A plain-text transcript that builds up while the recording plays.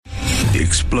the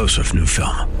explosive new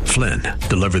film, Flynn,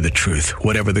 deliver the truth,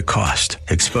 whatever the cost,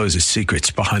 exposes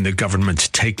secrets behind the government's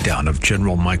takedown of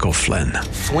General Michael Flynn.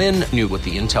 Flynn knew what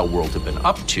the intel world had been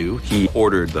up to. He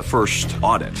ordered the first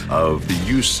audit of the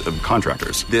use of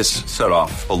contractors. This set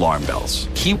off alarm bells.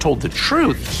 He told the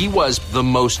truth. He was the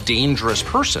most dangerous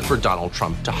person for Donald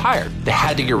Trump to hire. They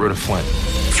had to get rid of Flynn.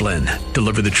 Flynn,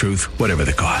 deliver the truth, whatever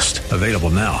the cost. Available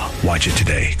now. Watch it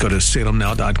today. Go to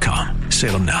salemnow.com.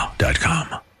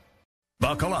 salemnow.com.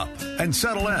 Buckle up and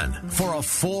settle in for a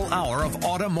full hour of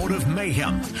automotive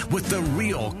mayhem with the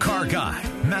real car guy,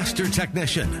 master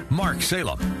technician, Mark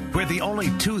Salem, where the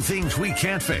only two things we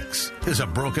can't fix is a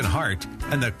broken heart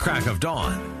and the crack of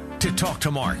dawn. To talk to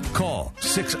Mark, call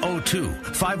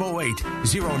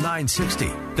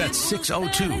 602-508-0960. That's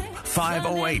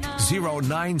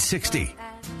 602-508-0960.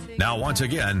 Now, once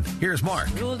again, here's Mark.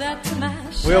 Well,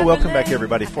 welcome back,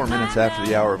 everybody. 4 minutes after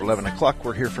the hour of 11 o'clock.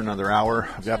 We're here for another hour.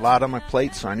 I've got a lot on my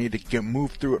plate, so I need to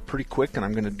move through it pretty quick, and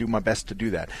I'm going to do my best to do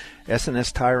that.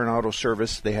 S&S Tire and Auto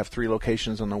Service, they have 3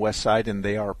 locations on the west side, and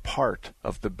they are part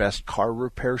of the best car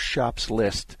repair shops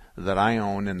list that I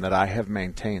own and that I have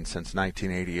maintained since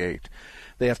 1988.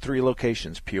 They have 3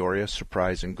 locations, Peoria,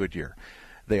 Surprise, and Goodyear.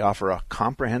 They offer a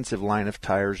comprehensive line of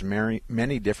tires,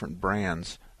 many different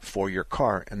brands, for your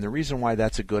car. And the reason why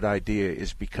that's a good idea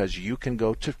is because you can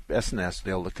go to S&S,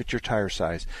 they'll look at your tire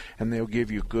size, and they'll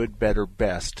give you good, better,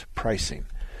 best pricing.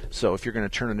 So if you're going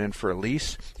to turn it in for a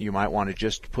lease, you might want to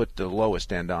just put the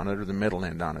lowest end on it or the middle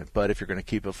end on it. But if you're going to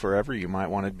keep it forever, you might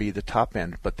want to be the top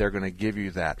end, but they're going to give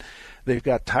you that. They've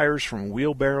got tires from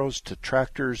wheelbarrows to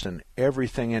tractors and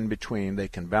everything in between. They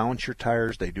can balance your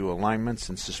tires. They do alignments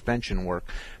and suspension work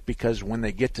because when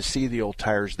they get to see the old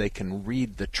tires, they can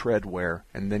read the tread wear,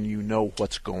 and then you know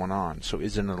what's going on. So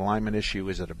is it an alignment issue?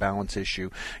 Is it a balance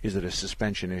issue? Is it a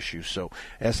suspension issue? So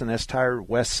S&S Tire,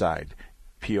 West Side,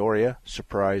 Peoria,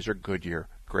 Surprise, or Goodyear,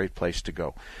 great place to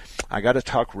go. I got to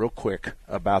talk real quick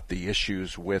about the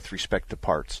issues with respect to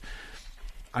parts.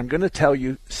 I'm going to tell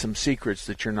you some secrets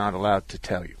that you're not allowed to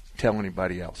tell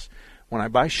anybody else. When I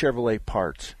buy Chevrolet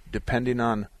parts, depending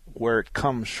on where it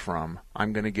comes from,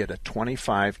 I'm going to get a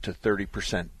 25 to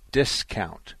 30%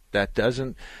 discount. That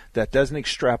doesn't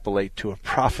extrapolate to a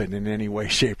profit in any way,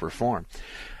 shape, or form.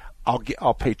 I'll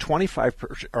pay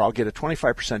 25%, or I'll get a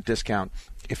 25% discount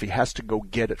if he has to go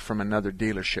get it from another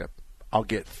dealership. I'll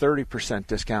get 30%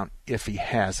 discount if he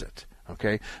has it.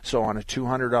 Okay, so on a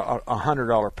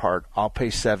 $100 part, I'll pay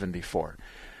 $70 for it.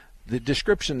 The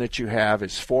description that you have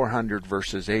is $400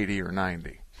 versus $80 or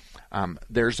 $90.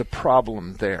 There's a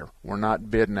problem there. We're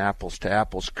not bidding apples to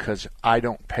apples because I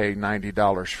don't pay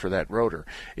 $90 for that rotor.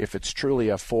 If it's truly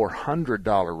a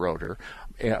 $400 rotor,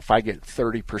 if I get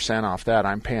 30% off that,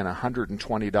 I'm paying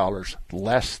 $120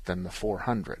 less than the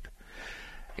 $400.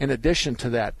 In addition to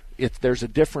that, there's a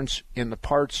difference in the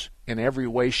parts in every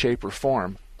way, shape, or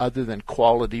form other than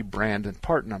quality, brand, and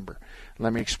part number.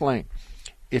 Let me explain.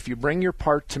 If you bring your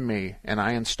part to me and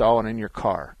I install it in your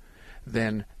car,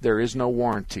 then there is no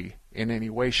warranty in any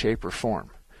way, shape, or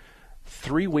form.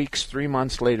 3 weeks, 3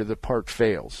 months later, the part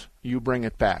fails. You bring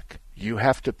it back. You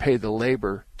have to pay the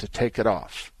labor to take it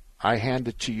off. I hand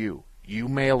it to you. You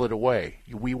mail it away.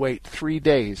 We wait 3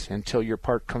 days until your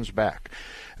part comes back.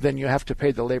 Then you have to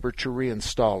pay the labor to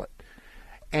reinstall it.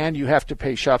 And you have to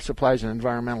pay shop supplies and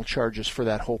environmental charges for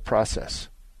that whole process.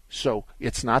 So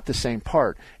it's not the same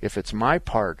part. If it's my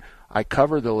part, I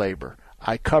cover the labor,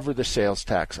 I cover the sales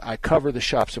tax, I cover the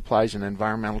shop supplies and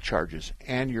environmental charges,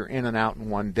 and you're in and out in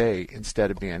 1 day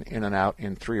instead of being in and out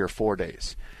in 3 or 4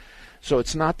 days. So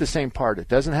it's not the same part. It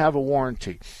doesn't have a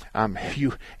warranty. And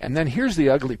then here's the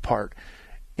ugly part.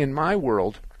 In my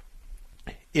world,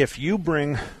 if you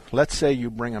bring, let's say you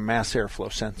bring a mass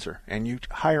airflow sensor and you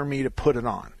hire me to put it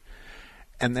on,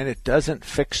 and then it doesn't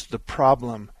fix the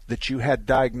problem that you had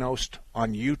diagnosed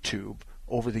on YouTube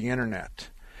over the internet,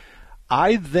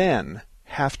 I then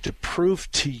have to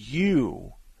prove to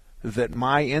you that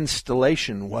my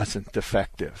installation wasn't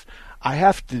defective. I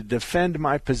have to defend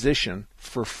my position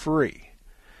for free.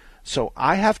 So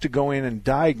I have to go in and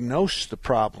diagnose the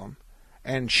problem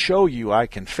and show you I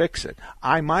can fix it.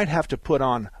 I might have to put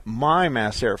on my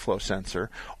mass airflow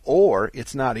sensor, or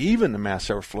it's not even the mass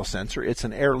airflow sensor, it's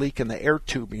an air leak in the air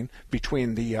tubing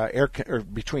between the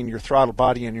between your throttle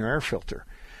body and your air filter.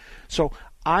 So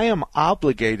I am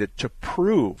obligated to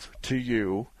prove to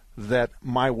you that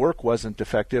my work wasn't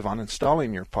defective on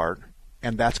installing your part,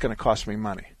 and that's going to cost me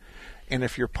money. And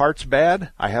if your part's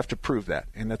bad, I have to prove that,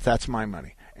 and that's my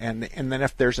money. And then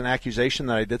if there's an accusation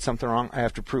that I did something wrong, I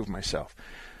have to prove myself.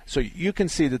 So you can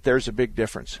see that there's a big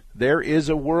difference. There is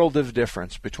a world of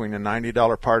difference between a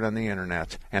 $90 part on the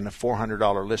internet and a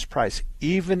 $400 list price,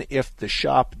 even if the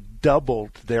shop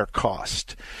doubled their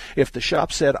cost. If the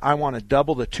shop said, I want to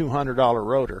double the $200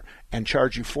 rotor and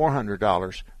charge you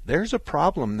 $400, there's a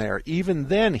problem there. Even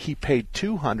then, he paid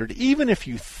 $200. Even if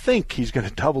you think he's going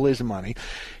to double his money,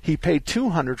 he paid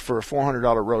 $200 for a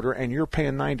 $400 rotor, and you're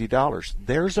paying $90.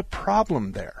 There's a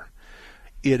problem there.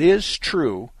 It is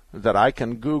true that I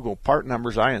can Google part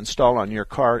numbers I install on your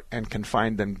car and can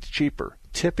find them cheaper.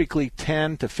 Typically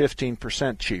 10 to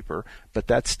 15% cheaper, but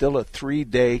that's still a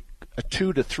 2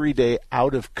 to 3 day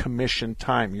out of commission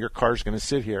time. Your car's going to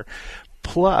sit here.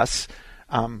 Plus,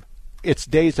 it's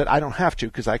days that I don't have to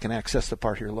because I can access the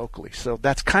part here locally. So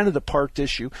that's kind of the part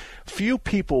issue. Few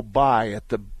people buy at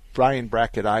the buying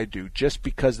bracket I do just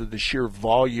because of the sheer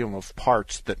volume of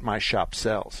parts that my shop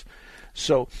sells.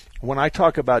 So when I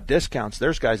talk about discounts,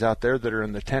 there's guys out there that are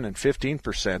in the 10 and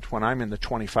 15% when I'm in the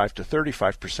 25 to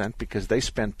 35% because they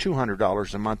spend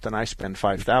 $200 a month and I spend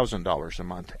 $5,000 a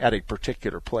month at a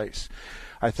particular place.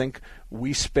 I think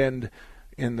we spend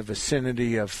in the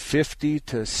vicinity of $50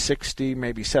 to $60,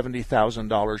 maybe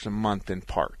 $70,000 a month in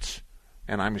parts.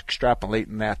 And I'm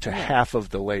extrapolating that to half of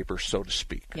the labor, so to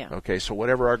speak. Yeah. Okay, so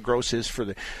whatever our gross is for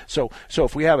the so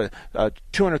if we have a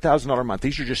 $200,000 a month,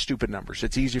 these are just stupid numbers.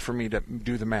 It's easy for me to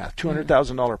do the math.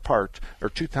 $200,000 part or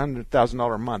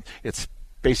 $200,000 a month. It's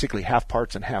basically half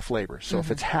parts and half labor. So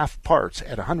if it's half parts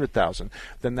at $100,000,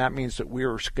 then that means that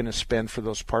we're going to spend for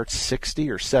those parts $60,000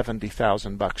 or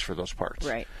 $70,000 for those parts.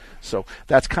 Right. So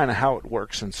that's kind of how it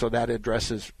works, and so that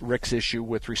addresses Rick's issue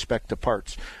with respect to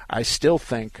parts. I still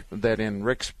think that in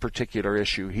Rick's particular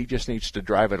issue, he just needs to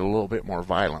drive it a little bit more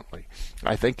violently.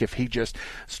 I think if he just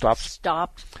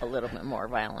stopped a little bit more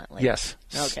violently. Yes.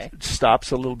 Okay.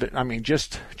 Stops a little bit. I mean,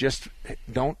 just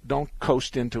don't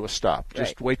coast into a stop.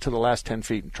 Just wait to the last 10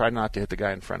 feet and try not to hit the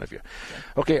guy in front of you.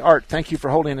 Okay, Art, thank you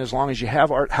for holding as long as you have.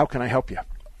 Art, how can I help you?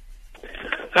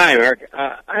 Hi, Mark.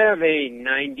 I have a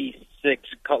 96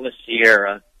 Cutlass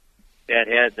Sierra that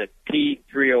has a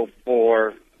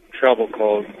P304 trouble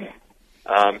code,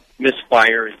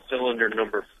 misfire in cylinder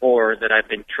number 4 that I've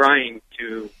been trying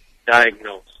to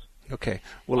diagnose. Okay.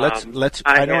 Well, let's.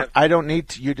 I don't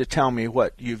need you to tell me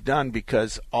what you've done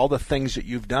because all the things that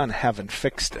you've done haven't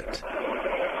fixed it.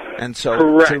 And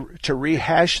so to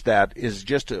rehash that is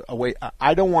just a way.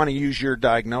 I don't want to use your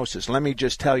diagnosis. Let me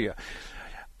just tell you.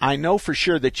 I know for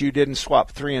sure that you didn't swap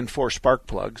 3 and 4 spark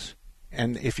plugs.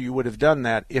 And if you would have done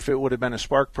that, if it would have been a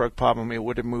spark plug problem, it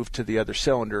would have moved to the other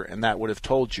cylinder, and that would have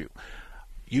told you.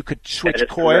 You could switch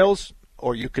coils,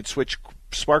 or you could switch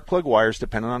spark plug wires,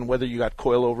 depending on whether you got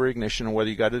coil over ignition or whether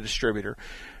you got a distributor.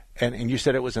 And you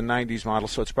said it was a 90s model,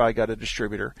 so it's probably got a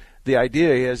distributor. The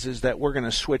idea is that we're going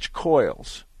to switch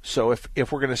coils. So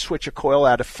if we're going to switch a coil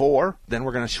out of 4, then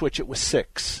we're going to switch it with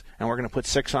 6. And we're going to put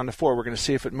 6 onto 4. We're going to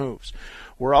see if it moves.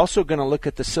 We're also going to look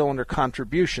at the cylinder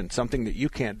contribution, something that you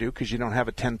can't do because you don't have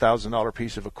a $10,000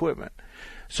 piece of equipment.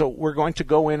 So we're going to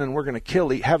go in and we're going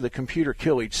to have the computer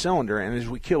kill each cylinder. And as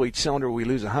we kill each cylinder, we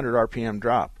lose a 100 RPM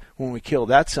drop. When we kill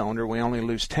that cylinder, we only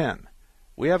lose 10.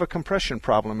 We have a compression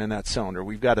problem in that cylinder.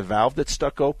 We've got a valve that's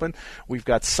stuck open. We've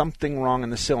got something wrong in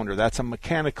the cylinder. That's a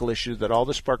mechanical issue that all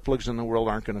the spark plugs in the world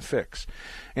aren't going to fix.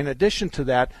 In addition to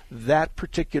that, that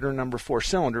particular number 4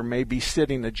 cylinder may be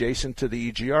sitting adjacent to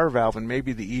the EGR valve, and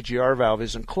maybe the EGR valve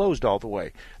isn't closed all the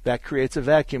way. That creates a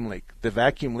vacuum leak. The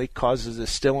vacuum leak causes a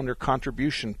cylinder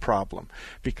contribution problem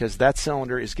because that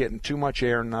cylinder is getting too much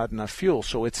air and not enough fuel,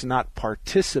 so it's not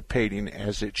participating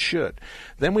as it should.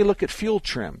 Then we look at fuel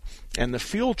trim. And the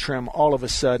fuel trim all of a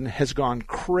sudden has gone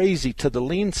crazy to the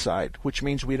lean side, which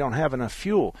means we don't have enough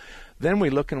fuel. Then we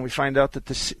look and we find out that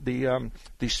the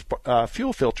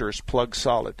fuel filter is plug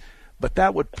solid. But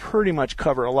that would pretty much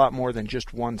cover a lot more than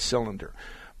just one cylinder.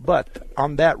 But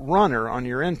on that runner on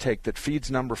your intake that feeds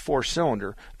number 4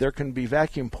 cylinder, there can be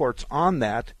vacuum ports on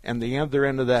that, and the other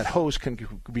end of that hose can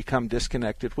become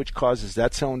disconnected, which causes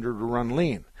that cylinder to run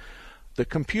lean. The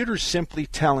computer's simply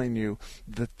telling you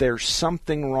that there's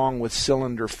something wrong with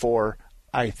cylinder 4,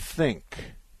 I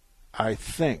think.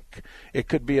 It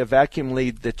could be a vacuum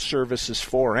lead that services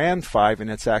 4 and 5,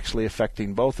 and it's actually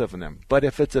affecting both of them. But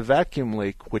if it's a vacuum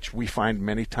leak, which we find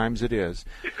many times it is,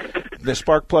 the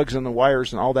spark plugs and the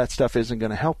wires and all that stuff isn't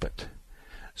going to help it.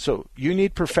 So you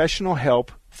need professional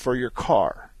help for your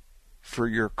car.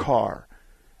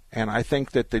 And I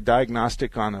think that the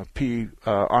diagnostic on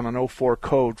an 04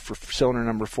 code for cylinder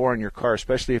number 4 in your car,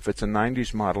 especially if it's a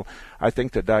 90s model, I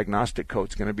think the diagnostic code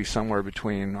is going to be somewhere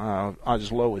between as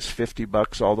low as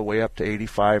 $50 all the way up to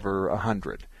 $85 or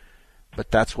 $100.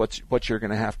 but that's what you're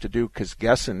going to have to do, because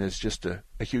guessing is just a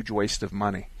huge waste of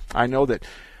money. I know that.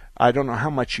 I don't know how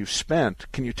much you've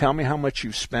spent. Can you tell me how much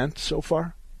you've spent so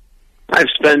far? I've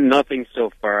spent nothing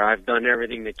so far. I've done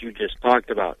everything that you just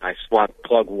talked about. I swapped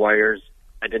plug wires.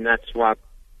 I did not swap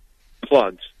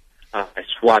plugs. I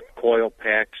swapped coil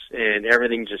packs, and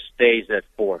everything just stays at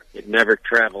 4. It never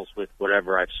travels with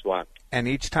whatever I've swapped. And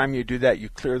each time you do that, you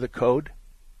clear the code?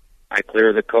 I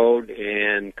clear the code,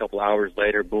 and a couple hours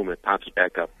later, boom, it pops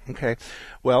back up. Okay.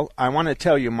 Well, I want to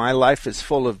tell you, my life is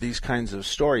full of these kinds of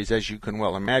stories, as you can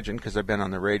well imagine, because I've been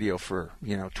on the radio for,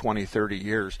 20, 30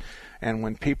 years. And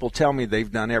when people tell me they've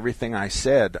done everything I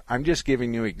said, I'm just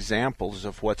giving you examples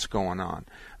of what's going on.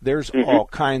 There's all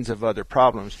kinds of other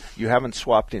problems. You haven't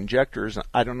swapped injectors.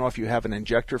 I don't know if you have an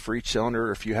injector for each cylinder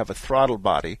or if you have a throttle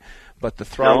body, but the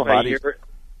throttle body...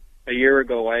 A year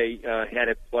ago, I had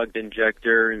a plugged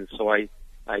injector, and so I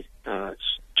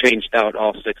changed out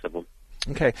all 6 of them.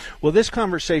 Okay. Well, this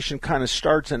conversation kind of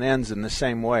starts and ends in the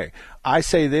same way. I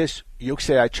say this, you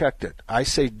say I checked it. I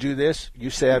say do this,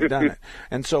 you say I've done it.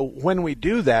 And so when we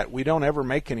do that, we don't ever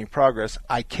make any progress.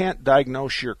 I can't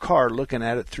diagnose your car looking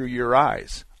at it through your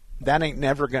eyes. That ain't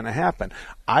never going to happen.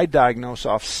 I diagnose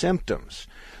off symptoms.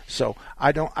 So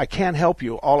I can't help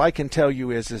you. All I can tell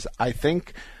you is I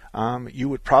think you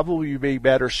would probably be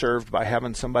better served by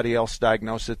having somebody else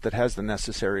diagnose it that has the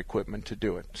necessary equipment to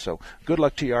do it. So good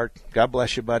luck to you, Art. God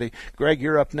bless you, buddy. Greg,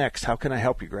 you're up next. How can I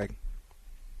help you, Greg?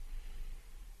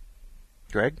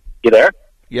 Greg? You there?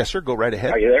 Yes, sir. Go right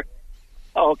ahead. Are you there?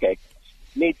 Oh, okay.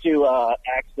 Need to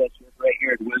access your right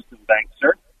here at Wisdom Bank,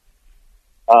 sir.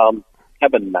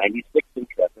 Have a 96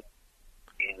 Intrepid,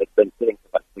 and it's been sitting for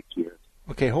about 6 years.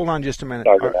 Okay, hold on just a minute.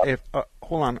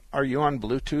 Hold on. Are you on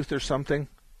Bluetooth or something?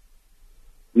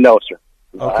 No, sir.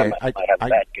 Okay, I have a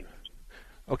bad connection.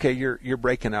 Okay, you're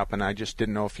breaking up, and I just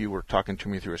didn't know if you were talking to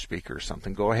me through a speaker or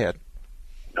something. Go ahead.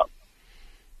 No.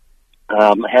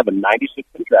 I have a 96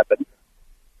 Intrepid,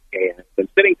 and it's been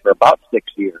sitting for about 6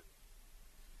 years.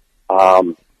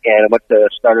 And I went to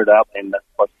start it up, and of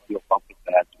course the fuel pump was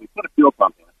bad, so we put a fuel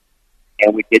pump in,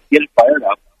 and we did get it fired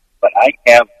up, but I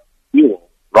have fuel,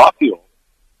 raw fuel,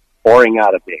 pouring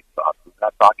out of the exhaust. We're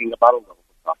not talking about a little,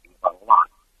 we're talking about a lot.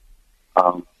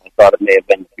 I thought it may have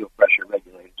been the fuel pressure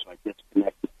regulator, so I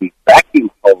disconnected the vacuum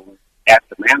hose at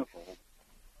the manifold.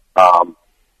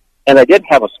 And I did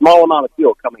have a small amount of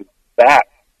fuel coming back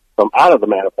from out of the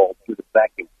manifold through the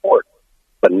vacuum port,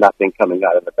 but nothing coming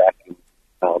out of the vacuum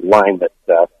line that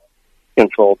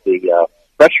controlled the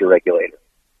pressure regulator.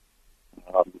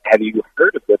 Have you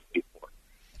heard of this before?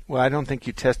 Well, I don't think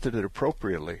you tested it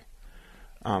appropriately.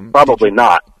 Probably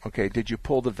not. Okay, did you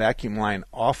pull the vacuum line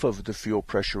off of the fuel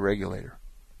pressure regulator?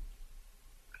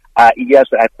 Yes,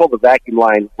 I pulled the vacuum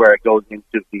line where it goes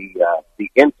into the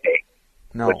intake,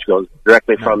 which goes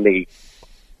directly from the...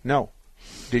 No.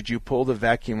 Did you pull the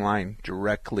vacuum line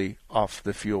directly off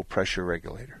the fuel pressure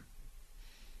regulator?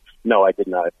 No, I did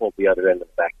not. I pulled the other end of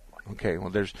the vacuum line. Okay,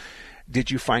 well, did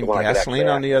you find gasoline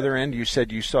on the other end? You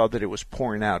said you saw that it was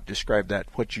pouring out. Describe that.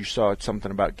 What you saw,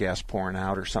 something about gas pouring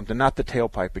out or something. Not the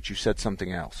tailpipe, but you said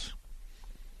something else.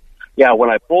 Yeah, when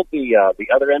I pulled the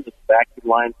other end of the vacuum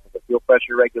line for the fuel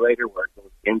pressure regulator where it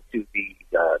goes into the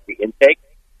intake,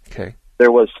 okay,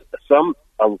 there was a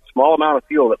small amount of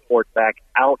fuel that poured back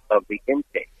out of the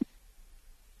intake.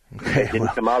 Okay, it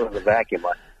didn't come out of the vacuum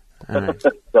line. All right.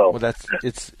 So, well,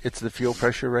 it's the fuel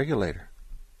pressure regulator.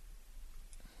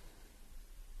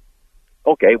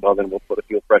 Okay, well then we'll put a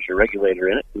fuel pressure regulator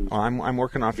in it. Well, I'm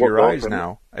working off your eyes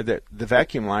now. The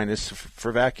vacuum line is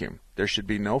for vacuum. There should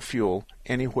be no fuel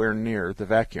anywhere near the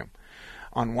vacuum.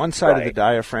 On one side of the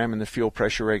diaphragm in the fuel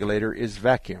pressure regulator is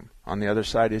vacuum. On the other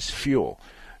side is fuel.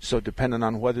 So depending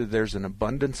on whether there's an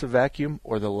abundance of vacuum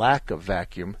or the lack of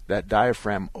vacuum, that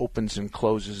diaphragm opens and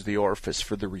closes the orifice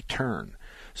for the return.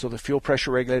 So the fuel pressure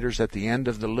regulator is at the end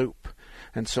of the loop.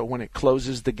 And so when it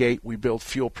closes the gate, we build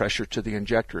fuel pressure to the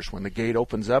injectors. When the gate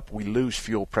opens up, we lose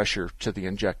fuel pressure to the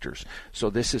injectors. So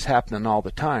this is happening all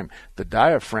the time. The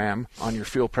diaphragm on your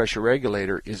fuel pressure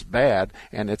regulator is bad,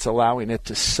 and it's allowing it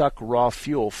to suck raw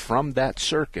fuel from that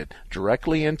circuit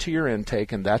directly into your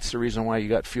intake, and that's the reason why you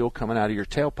got fuel coming out of your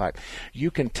tailpipe.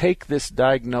 You can take this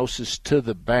diagnosis to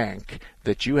the bank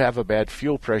that you have a bad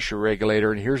fuel pressure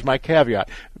regulator, and here's my caveat,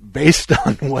 based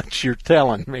on what you're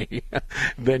telling me,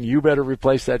 then you better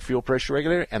replace that fuel pressure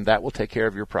regulator, and that will take care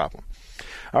of your problem.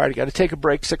 All right, I got to take a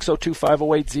break.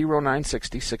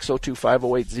 602-508-0960,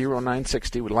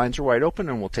 602-508-0960. The lines are wide open,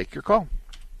 and we'll take your call.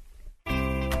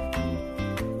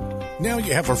 Now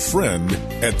you have a friend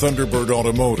at Thunderbird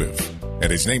Automotive,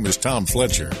 and his name is Tom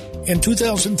Fletcher. In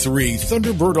 2003,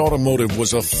 Thunderbird Automotive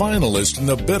was a finalist in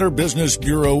the Better Business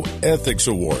Bureau Ethics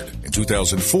Award. In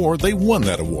 2004, they won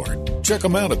that award. Check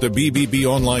them out at the BBB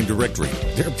online directory.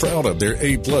 They're proud of their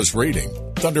A+ rating.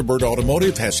 Thunderbird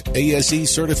Automotive has ASE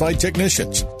certified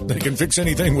technicians. They can fix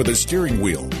anything with a steering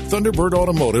wheel. Thunderbird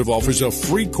Automotive offers a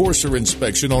free Corsair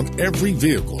inspection on every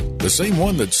vehicle, the same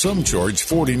one that some charge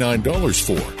 $49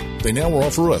 for. They now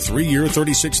offer a 3-year,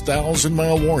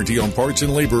 36,000-mile warranty on parts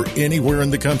and labor anywhere in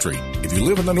the country. If you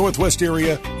live in the Northwest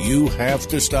area, you have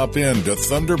to stop in to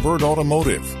Thunderbird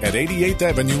Automotive at 88th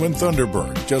Avenue in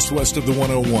Thunderbird, just west of the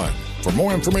 101. For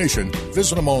more information,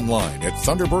 visit them online at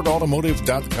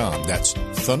ThunderbirdAutomotive.com. That's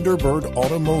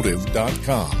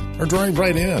ThunderbirdAutomotive.com. Or drive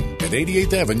right in at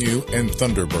 88th Avenue in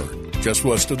Thunderbird, just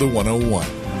west of the 101.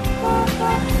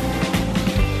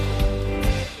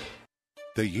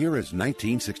 The year is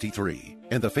 1963,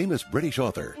 and the famous British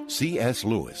author C.S.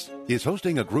 Lewis is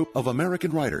hosting a group of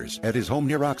American writers at his home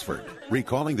near Oxford,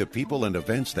 recalling the people and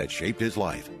events that shaped his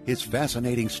life. His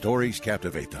fascinating stories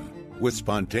captivate them. With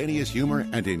spontaneous humor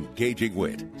and engaging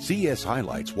wit, C.S.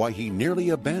 highlights why he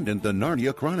nearly abandoned the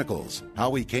Narnia Chronicles,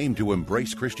 how he came to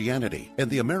embrace Christianity, and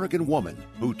the American woman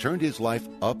who turned his life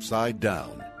upside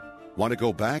down. Want to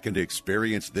go back and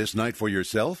experience this night for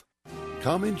yourself?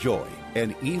 Come enjoy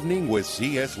An Evening with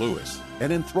C.S. Lewis,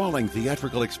 an enthralling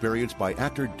theatrical experience by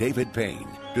actor David Payne,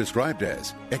 described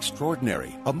as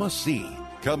extraordinary, a must-see.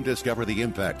 Come discover the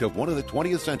impact of one of the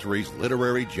 20th century's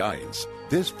literary giants.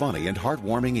 This funny and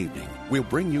heartwarming evening will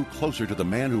bring you closer to the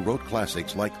man who wrote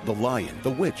classics like The Lion, The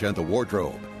Witch, and The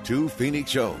Wardrobe. 2 Phoenix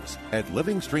shows at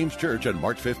Living Streams Church on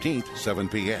March 15th, 7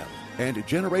 p.m. and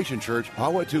Generation Church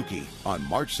Ahwatukee on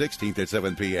March 16th at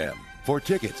 7 p.m. For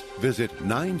tickets, visit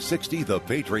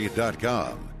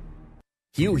 960thepatriot.com.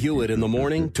 Hugh Hewitt in the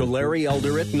morning to Larry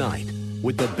Elder at night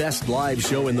with the best live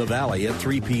show in the Valley at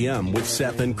 3 p.m. with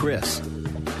Seth and Chris.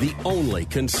 The only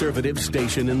conservative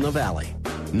station in the Valley.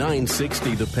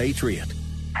 960 The Patriot.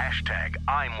 Hashtag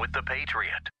I'm with the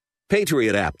Patriot.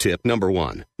 Patriot app tip number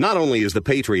 1. Not only is the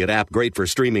Patriot app great for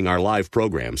streaming our live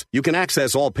programs, you can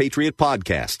access all Patriot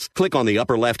podcasts. Click on the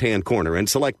upper left-hand corner and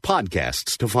select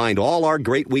podcasts to find all our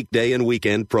great weekday and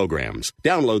weekend programs.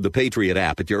 Download the Patriot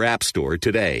app at your app store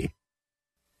today.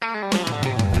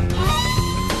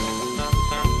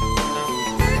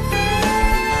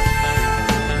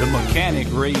 The mechanic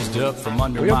raised up from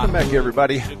under Welcome back,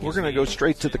 everybody. We're going to go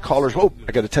straight to the callers. Oh,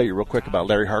 I got to tell you real quick about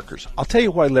Larry Harkers. I'll tell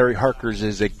you why Larry Harkers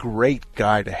is a great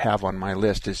guy to have on my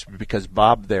list is because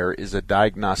Bob there is a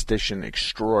diagnostician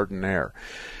extraordinaire.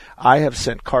 I have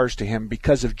sent cars to him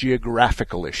because of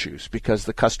geographical issues, because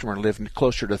the customer lived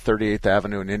closer to 38th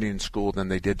Avenue and Indian School than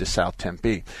they did to South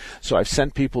Tempe. So I've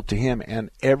sent people to him,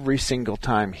 and every single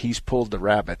time he's pulled the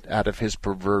rabbit out of his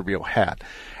proverbial hat.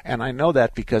 And I know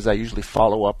that because I usually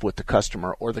follow up with the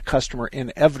customer, or the customer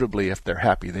inevitably, if they're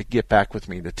happy, they get back with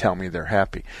me to tell me they're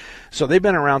happy. So they've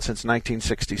been around since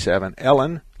 1967.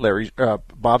 Ellen,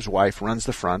 Bob's wife, runs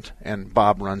the front, and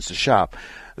Bob runs the shop.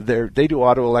 They do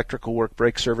auto electrical work,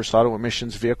 brake service, auto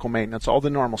emissions, vehicle maintenance, all the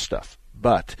normal stuff.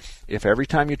 But if every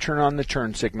time you turn on the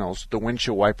turn signals, the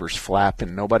windshield wipers flap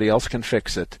and nobody else can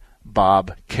fix it,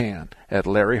 Bob can at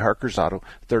Larry Harker's Auto,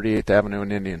 38th Avenue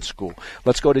and Indian School.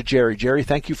 Let's go to Jerry. Jerry,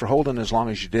 thank you for holding as long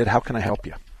as you did. How can I help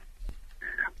you?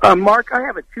 Mark, I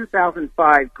have a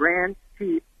 2005 Grand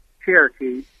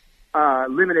Cherokee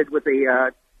Limited with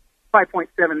a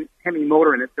 5.7 Hemi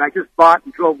motor in it that I just bought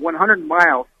and drove 100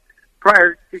 miles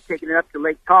prior to taking it up to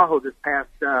Lake Tahoe this past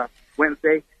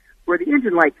Wednesday, where the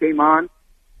engine light came on,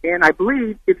 and I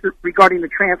believe it's regarding the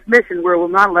transmission where it will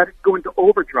not let it go into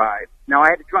overdrive. Now, I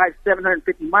had to drive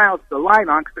 750 miles to the light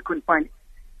on because I couldn't find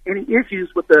any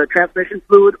issues with the transmission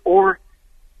fluid or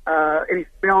any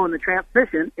smell in the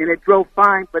transmission, and it drove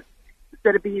fine, but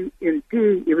instead of being in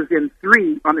D, it was in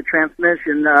 3 on the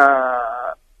transmission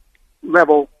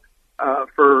level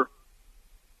for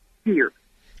gear.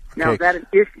 Now, Okay. is that an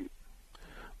issue?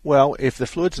 Well, if the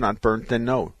fluid's not burnt, then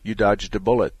no, you dodged a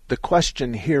bullet. The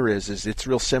question here is it's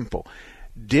real simple.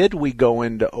 Did we go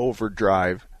into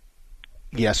overdrive,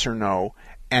 yes or no?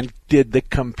 And did the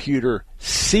computer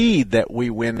see that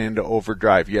we went into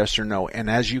overdrive, yes or no?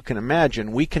 And as you can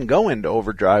imagine, we can go into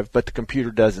overdrive, but the computer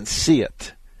doesn't see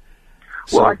it.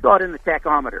 Well, I saw it in the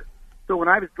tachometer. So when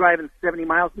I was driving 70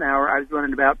 miles an hour, I was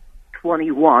running about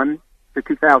 21 to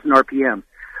 2,000 RPM.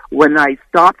 When I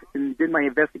stopped and did my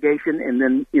investigation and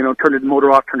then, turned the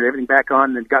motor off, turned everything back on,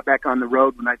 and then got back on the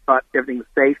road when I thought everything was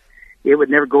safe, it would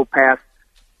never go past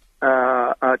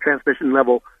transmission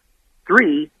level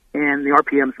 3, and the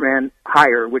RPMs ran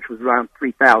higher, which was around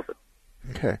 3,000.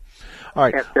 Okay. All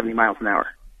right. At 70 miles an hour.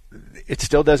 It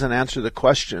still doesn't answer the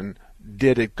question.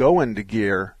 did it go into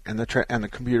gear and the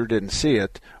computer didn't see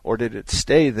it, or did it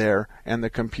stay there and the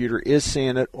computer is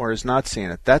seeing it or is not seeing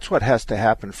it? That's what has to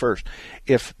happen first.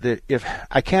 If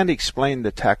I can't explain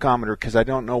the tachometer because I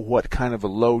don't know what kind of a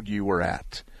load you were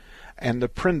at. And the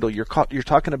Prindle, you're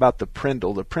talking about the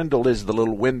Prindle. The Prindle is the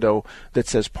little window that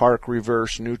says park,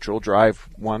 reverse, neutral, drive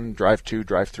 1, drive 2,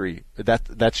 drive 3.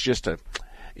 That's just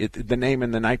the name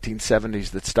in the 1970s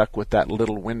that stuck with that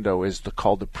little window is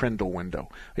called the Prindle window.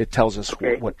 It tells us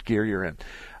what gear you're in.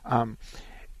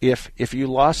 If you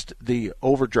lost the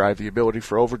overdrive, the ability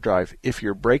for overdrive, if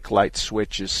your brake light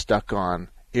switch is stuck on,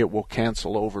 it will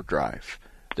cancel overdrive.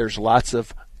 There's lots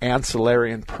of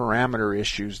ancillary and parameter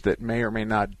issues that may or may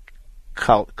not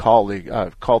call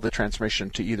the transmission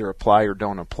to either apply or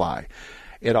don't apply.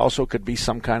 It also could be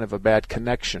some kind of a bad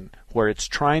connection where it's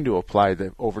trying to apply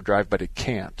the overdrive but it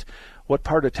can't. What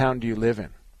part of town do you live in?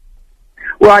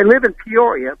 Well, I live in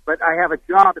Peoria, but I have a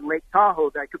job in Lake Tahoe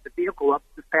that I took the vehicle up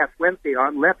this past Wednesday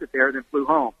on, left it there, and then flew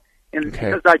home. And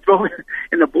because I drove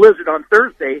in the blizzard on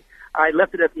Thursday, I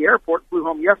left it at the airport and flew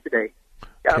home yesterday.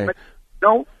 But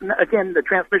no, again, the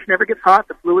transmission never gets hot.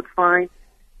 The fluid's fine.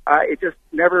 It just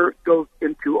never goes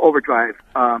into overdrive.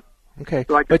 Okay,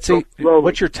 so but see,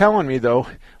 what you're telling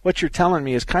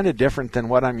me is kind of different than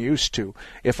what I'm used to.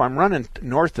 If I'm running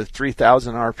north of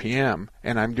 3,000 RPM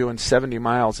and I'm doing 70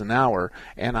 miles an hour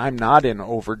and I'm not in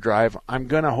overdrive, I'm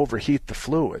going to overheat the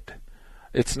fluid.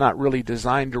 It's not really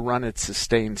designed to run at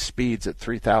sustained speeds at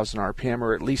 3,000 RPM,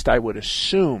 or at least I would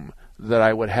assume that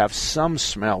I would have some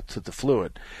smell to the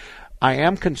fluid. I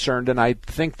am concerned, and I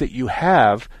think that you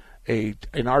have an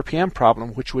RPM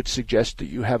problem, which would suggest that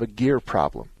you have a gear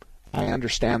problem. I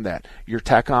understand that. Your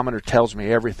tachometer tells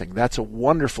me everything. That's a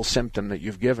wonderful symptom that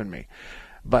you've given me.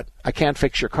 But I can't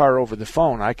fix your car over the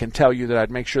phone. I can tell you that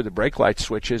I'd make sure the brake light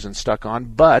switch isn't stuck on,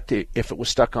 but if it was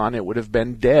stuck on, it would have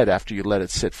been dead after you let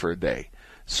it sit for a day.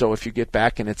 So if you get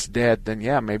back and it's dead, then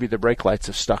yeah, maybe the brake lights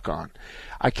have stuck on.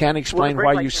 I can't explain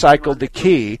why you cycled the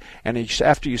key, and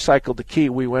after you cycled the key,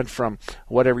 we went from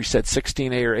whatever you said,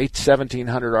 16A or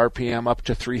 1700 RPM up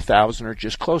to 3,000 or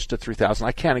just close to 3,000.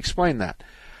 I can't explain that.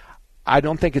 I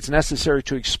don't think it's necessary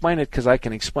to explain it because I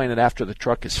can explain it after the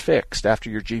truck is fixed,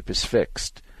 after your Jeep is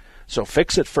fixed. So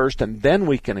fix it first, and then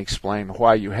we can explain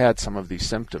why you had some of these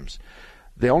symptoms.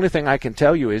 The only thing I can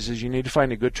tell you is you need to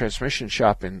find a good transmission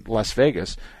shop in Las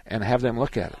Vegas and have them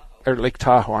look at it. Or Lake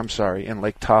Tahoe, in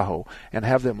Lake Tahoe, and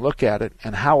have them look at it.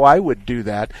 And how I would do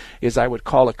that is I would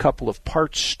call a couple of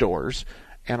parts stores,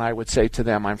 and I would say to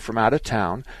them, I'm from out of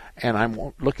town, and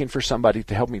I'm looking for somebody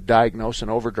to help me diagnose an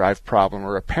overdrive problem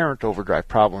or apparent overdrive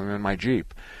problem in my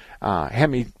Jeep.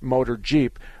 Hemi motor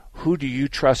Jeep, who do you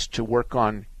trust to work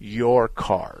on your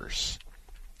cars?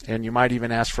 And you might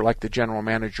even ask for like the general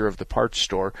manager of the parts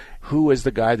store, who is the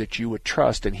guy that you would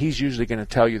trust? And he's usually going to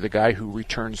tell you the guy who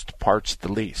returns the parts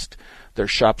the least.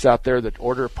 There's shops out there that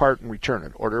order a part and return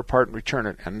it, order a part and return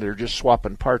it, and they're just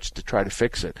swapping parts to try to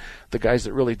fix it. The guys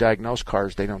that really diagnose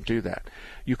cars, they don't do that.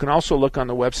 You can also look on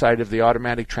the website of the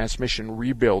Automatic Transmission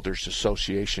Rebuilders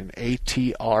Association,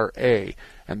 ATRA,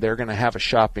 and they're going to have a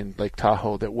shop in Lake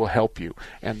Tahoe that will help you.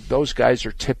 And those guys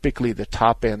are typically the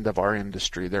top end of our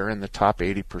industry. They're in the top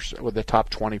 80%, or the top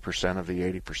 20% of the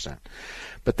 80%.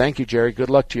 But thank you, Jerry. Good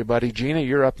luck to you, buddy. Gina,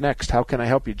 you're up next. How can I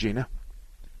help you, Gina?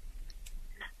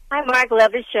 Hi, Mark.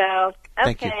 Love the show.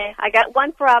 Thank you. I got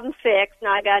one problem fixed.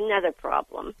 Now I got another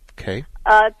problem. Okay.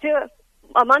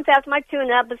 A month after my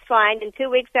tune-up was fine, and 2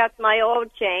 weeks after my oil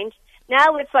change.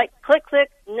 Now it's like click, click,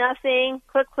 nothing,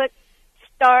 click, click,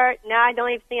 start. Now I don't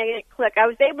even think I get a click. I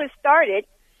was able to start it.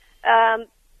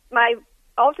 My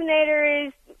alternator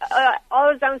is,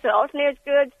 all the zones, the alternator's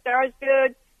good, star's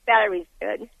good, battery's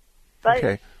good.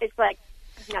 But it's like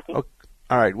nothing. Okay.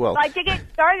 All right, well. I did get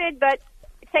started, but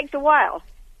it takes a while.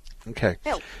 Okay.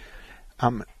 Help.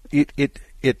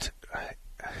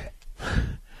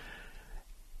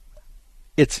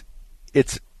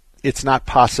 It's not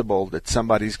possible that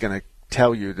somebody's going to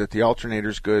tell you that the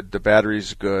alternator's good, the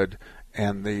battery's good,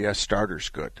 and the starter's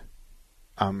good,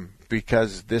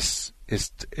 because this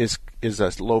is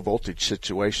a low voltage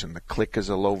situation. The click is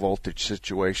a low voltage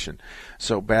situation,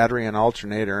 so battery and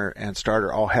alternator and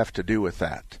starter all have to do with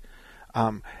that.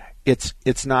 It's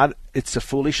a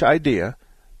foolish idea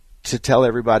to tell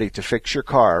everybody to fix your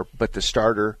car, but the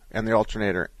starter and the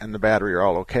alternator and the battery are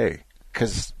all okay,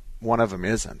 because one of them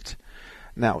isn't.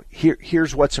 Now,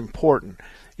 here's what's important.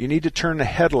 You need to turn the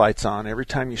headlights on every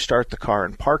time you start the car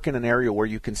and park in an area where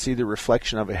you can see the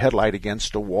reflection of a headlight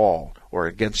against a wall or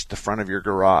against the front of your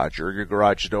garage or your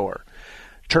garage door.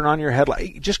 Turn on your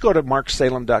headlight. Just go to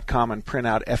marksalem.com and print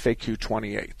out FAQ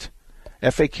 28.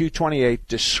 FAQ 28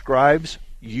 describes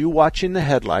You watching the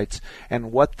headlights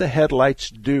and what the headlights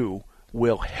do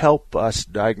will help us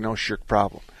diagnose your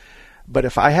problem. But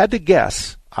if I had to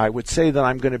guess, I would say that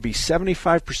I'm going to be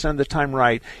 75% of the time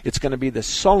right. It's going to be the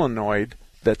solenoid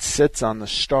that sits on the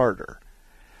starter.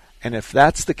 And if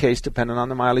that's the case, depending on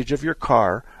the mileage of your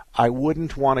car, I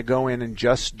wouldn't want to go in and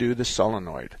just do the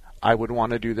solenoid. I would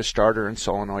want to do the starter and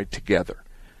solenoid together.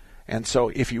 And so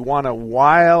if you want a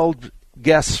wild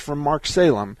guess from Mark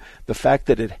Salem, the fact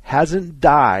that it hasn't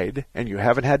died and you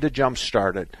haven't had to jump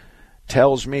start it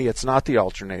tells me it's not the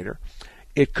alternator.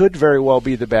 It could very well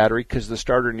be the battery because the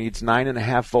starter needs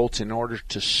 9.5 volts in order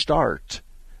to start,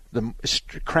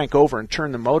 crank over and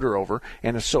turn the motor over.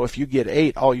 And so if you get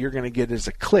 8, all you're going to get is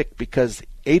a click because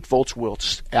 8 volts will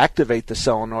activate the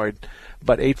solenoid,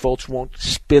 but 8 volts won't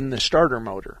spin the starter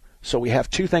motor. So we have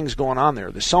two things going on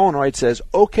there. The solenoid says,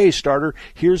 okay, starter,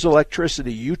 here's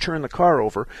electricity, you turn the car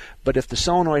over. But if the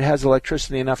solenoid has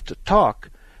electricity enough to talk,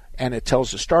 and it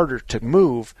tells the starter to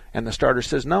move, and the starter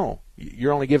says, no,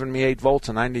 you're only giving me 8 volts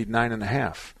and I need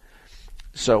 9.5.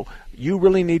 So you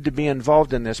really need to be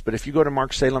involved in this, but if you go to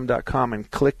marksalem.com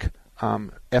and click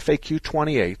FAQ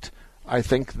 28, I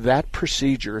think that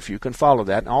procedure, if you can follow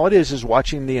that, and all it is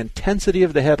watching the intensity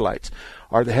of the headlights.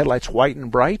 Are the headlights white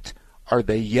and bright? Are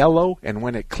they yellow? And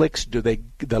when it clicks, do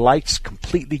the lights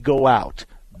completely go out?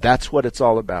 That's what it's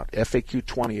all about, FAQ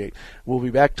 28. We'll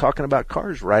be back talking about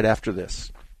cars right after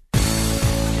this.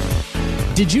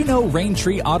 Did you know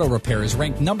Raintree Auto Repair is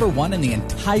ranked number 1 in the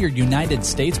entire United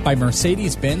States by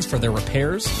Mercedes-Benz for their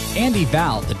repairs? Andy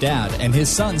Val, the dad, and his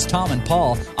sons Tom and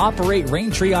Paul operate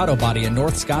Raintree Auto Body in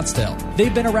North Scottsdale.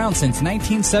 They've been around since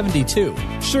 1972.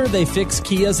 Sure, they fix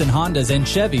Kias and Hondas and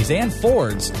Chevys and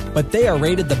Fords, but they are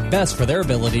rated the best for their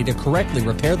ability to correctly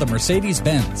repair the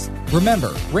Mercedes-Benz. Remember,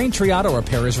 Raintree Auto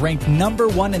Repair is ranked number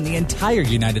 1 in the entire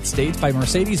United States by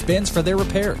Mercedes-Benz for their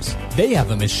repairs. They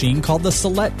have a machine called the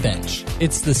Select Bench.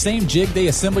 It's the same jig they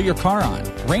assemble your car on.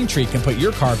 Raintree can put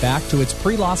your car back to its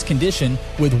pre-loss condition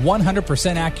with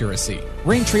 100% accuracy.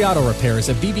 Raintree Auto Repair is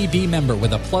a BBB member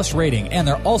with a plus rating, and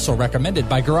they're also recommended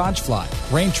by GarageFly.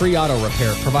 Raintree Auto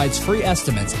Repair provides free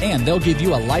estimates, and they'll give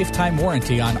you a lifetime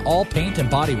warranty on all paint and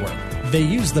bodywork. They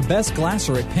use the best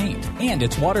Glaceric paint, and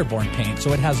it's waterborne paint,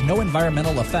 so it has no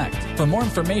environmental effect. For more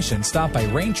information, stop by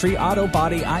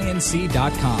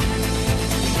RaintreeAutoBodyInc.com.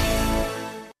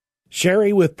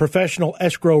 Sherry with Professional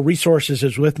Escrow Resources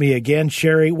is with me again.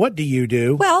 Sherry, what do you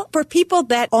do? Well, for people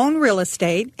that own real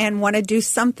estate and want to do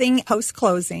something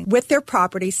post-closing with their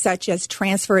property, such as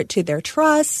transfer it to their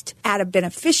trust, add a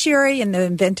beneficiary in the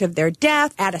event of their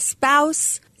death, add a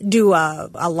spouse, do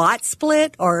a lot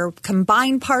split or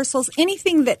combine parcels,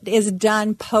 anything that is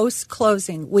done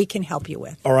post-closing, we can help you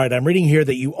with. All right, I'm reading here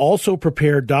that you also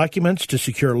prepare documents to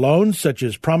secure loans, such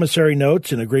as promissory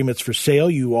notes and agreements for sale.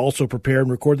 You also prepare and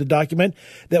record the document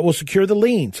that will secure the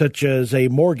lien, such as a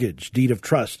mortgage, deed of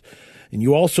trust. And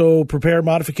you also prepare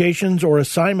modifications or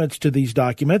assignments to these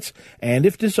documents, and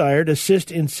if desired, assist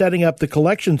in setting up the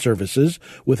collection services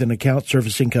with an account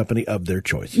servicing company of their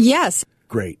choice. Yes.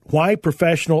 Great. Why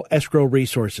Professional Escrow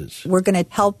Resources? We're going to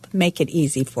help make it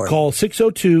easy for you. Call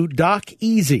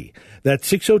 602-DOC-EASY. That's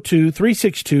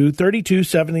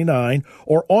 602-362-3279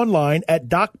 or online at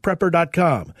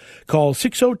docprepper.com. Call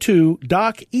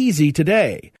 602-DOC-EASY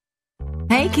today.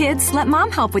 Hey kids, let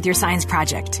mom help with your science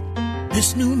project.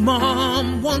 This new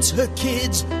mom wants her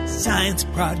kids' science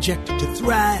project to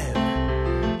thrive.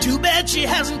 Too bad she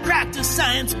hasn't cracked a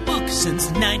science book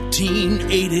since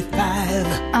 1985.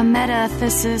 A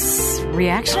metathesis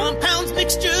reaction? Compounds,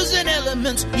 mixtures, and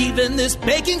elements. Even this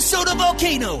baking soda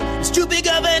volcano is too big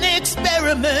of an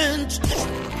experiment.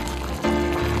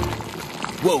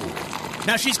 Whoa.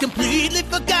 Now she's completely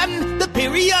forgotten the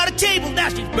periodic table. Now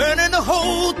she's burning a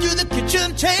hole through the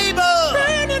kitchen table.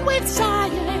 Burning with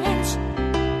science.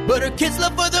 But her kids'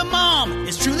 love for the mom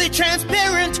is truly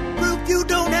transparent. Proof you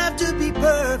don't have to be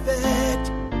perfect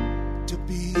to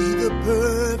be the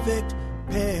perfect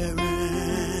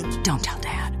parent. Don't tell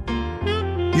Dad.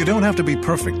 You don't have to be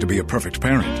perfect to be a perfect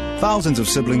parent. Thousands of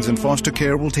siblings in foster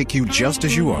care will take you just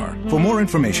as you are. For more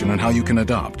information on how you can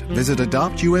adopt, visit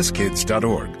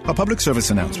adoptuskids.org. A public service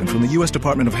announcement from the U.S.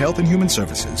 Department of Health and Human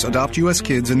Services, Adopt U.S.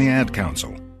 Kids, and the Ad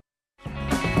Council.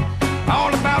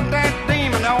 All about that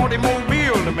demon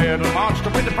automobile, the metal monster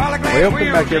with the polyglass.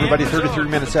 Welcome back, everybody. 33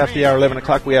 minutes after the hour, 11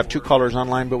 o'clock. We have 2 callers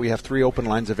online, but we have 3 open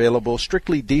lines available.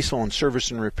 Strictly Diesel and Service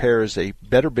and Repair is a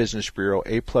Better Business Bureau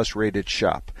A-plus rated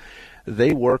shop.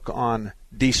 They work on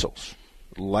diesels,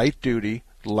 light duty,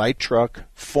 light truck,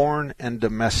 foreign and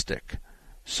domestic.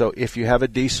 So if you have a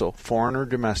diesel, foreign or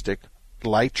domestic,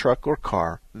 light truck or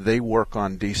car, they work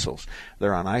on diesels.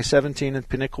 They're on I-17 and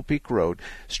Pinnacle Peak Road.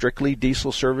 Strictly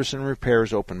Diesel Service and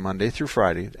Repairs, open Monday through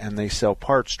Friday, and they sell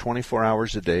parts 24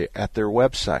 hours a day at their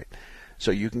website. So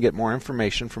you can get more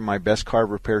information from my Best Car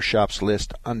Repair Shops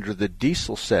list under the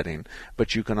diesel setting,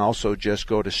 but you can also just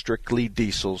go to Strictly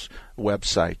Diesel's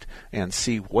website and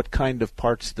see what kind of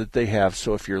parts that they have.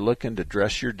 So if you're looking to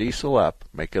dress your diesel up,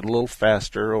 make it a little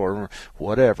faster or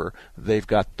whatever, they've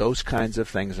got those kinds of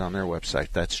things on their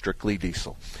website. That's Strictly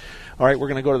Diesel. All right, we're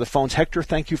going to go to the phones. Hector,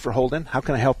 thank you for holding. How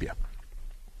can I help you?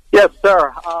 Yes,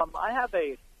 sir. I have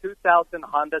a 2000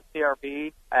 Honda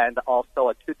CR-V and also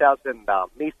a 2000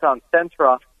 Nissan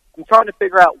Sentra. I'm trying to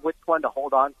figure out which one to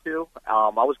hold on to. I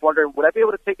was wondering, would I be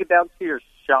able to take it down to your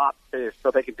shop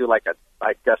so they can do a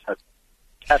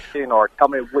testing, or tell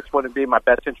me which one would be my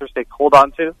best interest to hold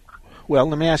on to? Well,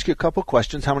 let me ask you a couple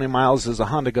questions. How many miles has a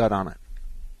Honda got on it?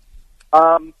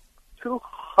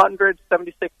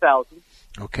 276,000.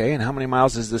 Okay, and how many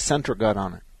miles has the Sentra got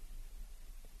on it?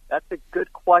 That's a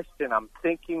good question. I'm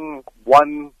thinking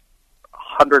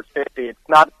 150. It's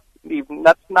not even.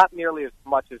 That's not nearly as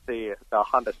much as the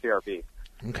Honda CR-V.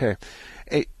 Okay.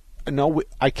 No,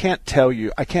 I can't tell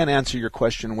you. I can't answer your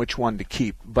question which one to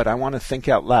keep, but I want to think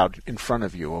out loud in front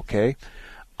of you. Okay.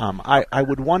 I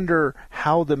would wonder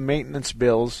how the maintenance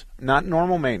bills, not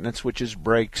normal maintenance, which is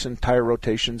brakes and tire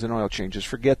rotations and oil changes,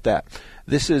 forget that.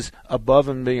 This is above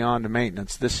and beyond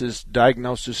maintenance. This is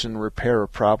diagnosis and repair a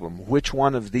problem. Which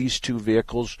one of these two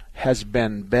vehicles has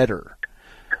been better?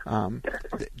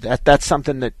 That's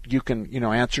something that you can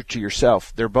answer to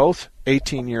yourself. They're both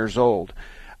 18 years old.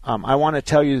 I want to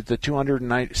tell you that the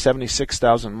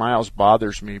 276,000 miles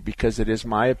bothers me because it is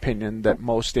my opinion that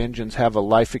most engines have a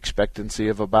life expectancy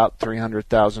of about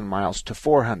 300,000 miles to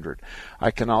 400.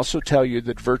 I can also tell you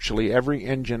that virtually every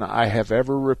engine I have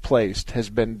ever replaced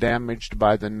has been damaged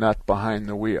by the nut behind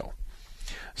the wheel.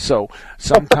 So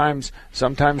sometimes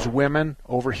women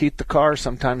overheat the car.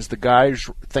 Sometimes the guys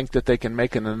think that they can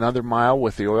make it another mile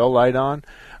with the oil light on.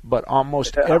 But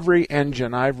almost every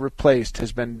engine I've replaced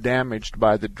has been damaged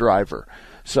by the driver.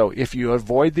 So if you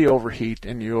avoid the overheat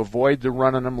and you avoid the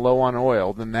running them low on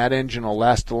oil, then that engine will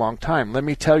last a long time. Let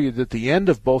me tell you that the end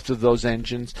of both of those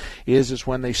engines is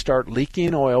when they start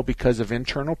leaking oil because of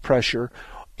internal pressure,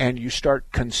 and you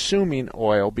start consuming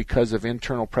oil because of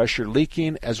internal pressure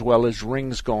leaking as well as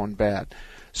rings going bad.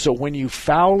 So when you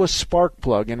foul a spark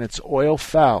plug and it's oil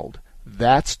fouled,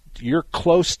 you're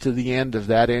close to the end of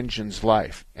that engine's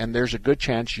life, and there's a good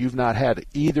chance you've not had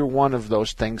either one of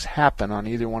those things happen on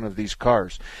either one of these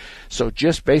cars. So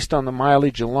just based on the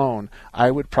mileage alone, I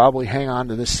would probably hang on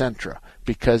to the Sentra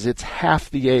because it's half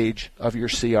the age of your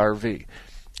CR-V.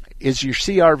 Is your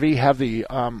CR-V have the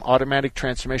automatic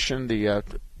transmission, the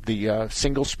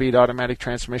single-speed automatic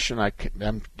transmission?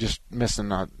 I'm just missing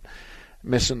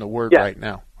the word right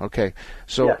now. Okay,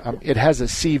 so it has a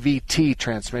CVT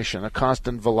transmission, a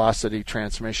constant velocity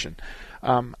transmission.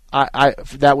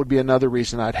 That would be another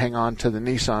reason I'd hang on to the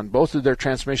Nissan. Both of their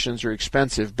transmissions are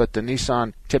expensive, but the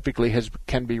Nissan typically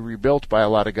can be rebuilt by a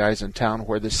lot of guys in town,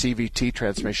 where the CVT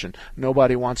transmission,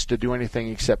 nobody wants to do anything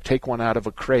except take one out of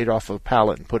a crate off of a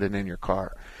pallet and put it in your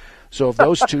car. So of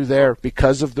those two there,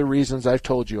 because of the reasons I've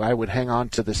told you, I would hang on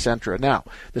to the Sentra. Now,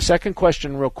 the second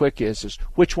question real quick is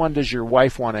which one does your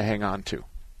wife want to hang on to?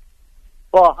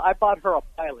 Well, I bought her a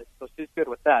Pilot, so she's good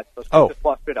with that. So she just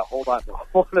wants me to hold on to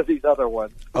one of these other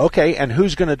ones. Okay, and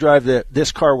who's going to drive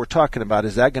this car we're talking about?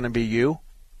 Is that going to be you?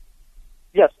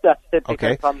 Yes, that's it,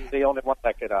 because okay. I'm the only one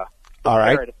that could all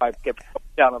right. it if I get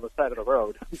down on the side of the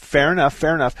road. Fair enough.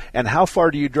 And how far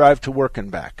do you drive to work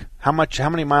and back? How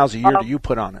many miles a year do you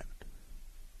put on it?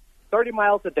 30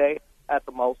 miles a day at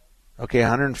the most. Okay,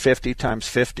 150 times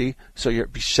 50. So you're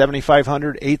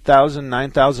 7,500, 8,000,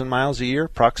 9,000 miles a year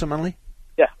approximately?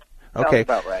 Yeah. Okay.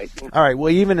 Sounds about right. All right.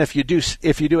 Well, even if you do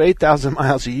 8,000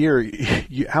 miles a year,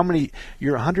 you're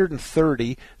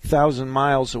 130,000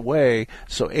 miles away.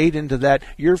 So 8 into that,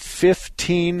 you're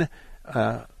 15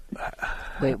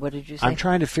 Wait, what did you say? I'm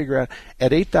trying to figure out,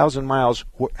 at 8,000 miles,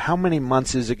 how many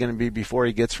months is it going to be before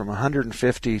he gets from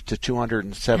 150 to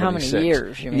 276? How many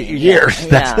years, you mean? Years.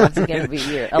 Yeah, it's going to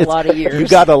be a lot of years. You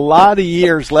got a lot of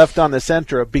years left on the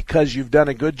Sentra because you've done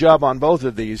a good job on both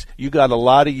of these. You got a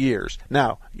lot of years.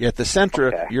 Now, at the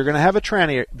Sentra, you're going to have a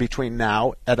tranny between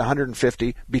now at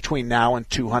 150, between now and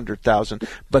 200,000,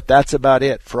 but that's about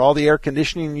it. For all the air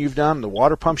conditioning you've done, the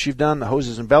water pumps you've done, the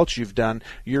hoses and belts you've done,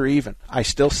 you're even. I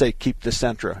still say keep the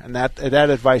Sentra, and that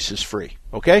advice is free.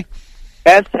 Okay?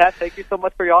 Fantastic. Thank you so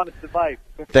much for your honest advice.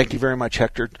 Thank you very much,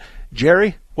 Hector.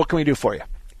 Jerry, what can we do for you?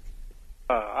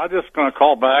 I'm just going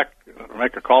to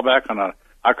make a call back on a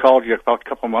I called you a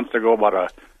couple of months ago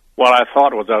about what I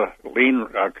thought was a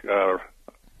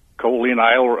cold lean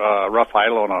idle, rough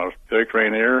idle on a Buick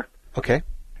Rainier. Okay.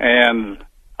 And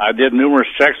I did numerous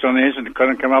checks on the engine and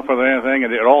couldn't come up with anything.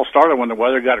 And it all started when the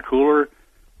weather got cooler.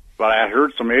 But I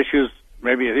heard some issues,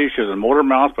 maybe issues in motor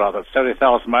mounts, but I thought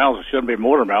 70,000 miles, it shouldn't be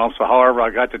motor mounts. So, however,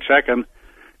 I got to checking,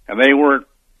 and they weren't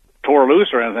tore loose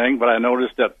or anything, but I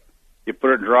noticed that you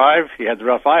put it in drive, you had the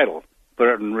rough idle. Put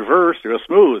it in reverse, it was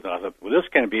smooth. And I thought, well, this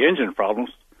can't be engine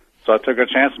problems. So I took a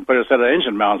chance and put a set of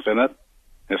engine mounts in it.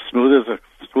 It's smooth as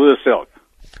silk.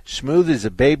 Smooth as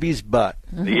a baby's butt.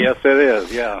 Mm-hmm. Yes, it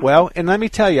is, yeah. Well, and let me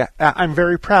tell you, I'm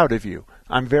very proud of you.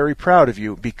 I'm very proud of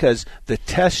you because the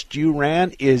test you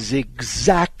ran is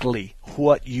exactly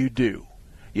what you do.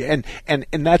 And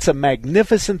that's a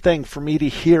magnificent thing for me to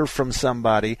hear from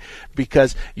somebody,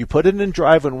 because you put it in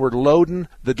drive and we're loading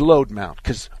the load mount,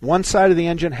 because one side of the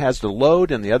engine has the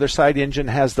load and the other side engine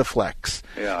has the flex.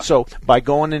 Yeah. So by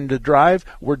going into drive,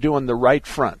 we're doing the right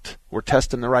front. We're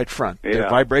testing the right front. Yeah. The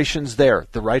vibration's there.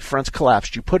 The right front's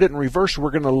collapsed. You put it in reverse,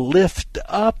 we're going to lift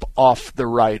up off the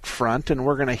right front, and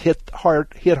we're going to hit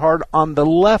hard on the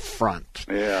left front.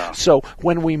 Yeah. So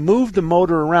when we move the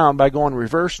motor around by going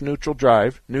reverse, neutral,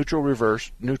 drive, neutral, reverse,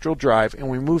 neutral, drive, and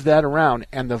we move that around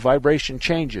and the vibration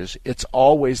changes, it's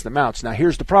always the mounts. Now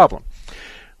here's the problem.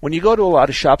 When you go to a lot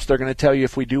of shops, they're going to tell you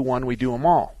if we do one, we do them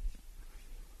all.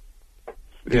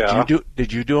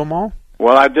 Did you do them all?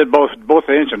 Well, I did both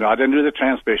the engine. I didn't do the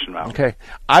transmission mount. Okay.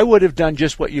 I would have done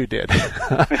just what you did.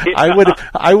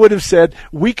 I would have said,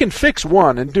 we can fix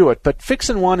one and do it, but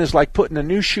fixing one is like putting a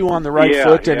new shoe on the right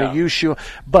foot and a used shoe.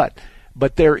 But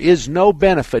there is no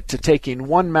benefit to taking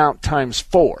one mount times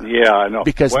 4. Yeah, I know.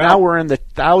 Because now we're in the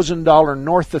 $1,000,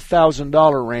 north of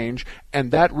 $1,000 range,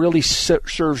 and that really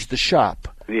serves the shop.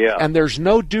 Yeah. And there's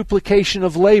no duplication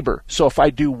of labor. So if I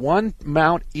do one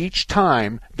mount each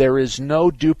time, there is no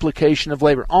duplication of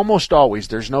labor. Almost always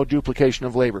there's no duplication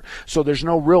of labor. So there's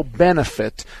no real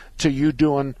benefit to you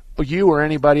doing, you or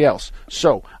anybody else.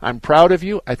 So I'm proud of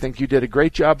you. I think you did a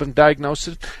great job of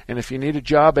diagnosis. And if you need a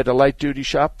job at a light-duty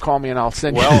shop, call me and I'll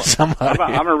send you to somebody.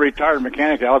 I'm a retired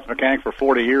mechanic. I was a mechanic for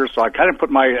 40 years, so I kind of put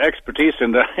my expertise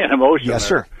into motion. Yes,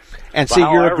 there. sir. And see,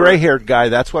 you're a gray-haired guy.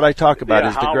 That's what I talk about,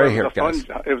 is the gray-haired guys.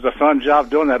 It was a fun job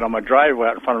doing that on my driveway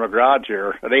out in front of my garage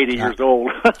here at 80 years old.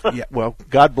 Yeah, well,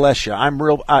 God bless you.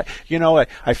 I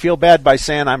feel bad by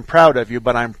saying I'm proud of you,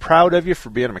 but I'm proud of you for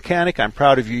being a mechanic. I'm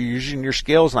proud of you using your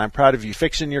skills, and I'm proud of you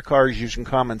fixing your cars using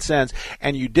common sense,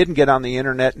 and you didn't get on the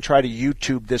Internet and try to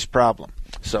YouTube this problem.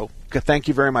 So thank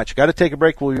you very much. Got to take a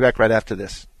break. We'll be back right after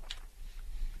this.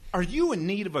 Are you in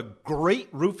need of a great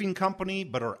roofing company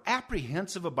but are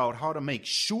apprehensive about how to make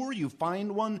sure you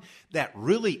find one that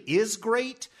really is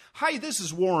great? Hi, this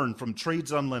is Warren from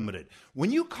Trades Unlimited. When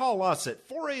you call us at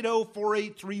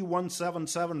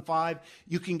 480-483-1775,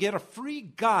 you can get a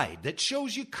free guide that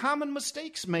shows you common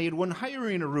mistakes made when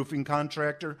hiring a roofing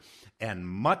contractor and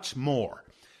much more.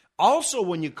 Also,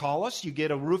 when you call us, you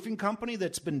get a roofing company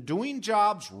that's been doing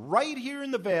jobs right here in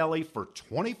the Valley for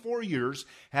 24 years,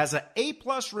 has an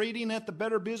A-plus rating at the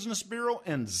Better Business Bureau,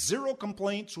 and 0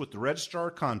 complaints with the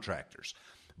Registrar Contractors.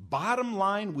 Bottom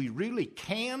line, we really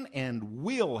can and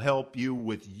will help you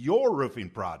with your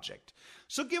roofing project.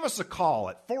 So give us a call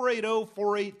at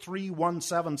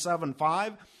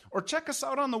 480-483-1775 or check us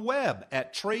out on the web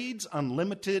at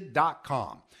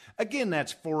tradesunlimited.com. Again,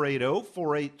 that's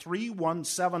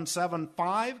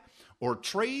 480-483-1775 or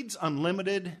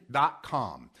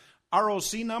tradesunlimited.com.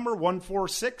 ROC number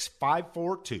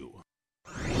 146542.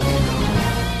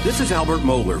 This is Albert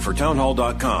Mohler for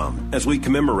townhall.com. As we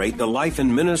commemorate the life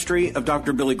and ministry of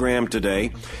Dr. Billy Graham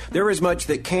today, there is much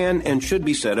that can and should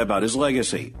be said about his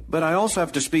legacy, but I also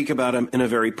have to speak about him in a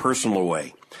very personal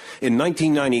way. In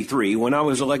 1993, when I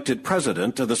was elected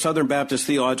president of the Southern Baptist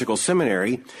Theological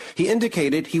Seminary, he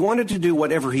indicated he wanted to do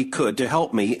whatever he could to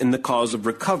help me in the cause of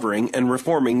recovering and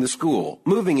reforming the school,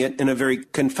 moving it in a very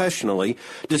confessionally,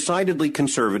 decidedly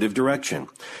conservative direction.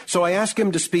 So I asked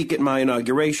him to speak at my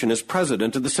inauguration as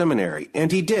president of the seminary,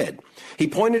 and he did. He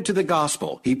pointed to the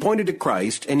gospel, he pointed to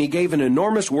Christ, and he gave an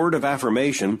enormous word of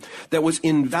affirmation that was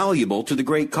invaluable to the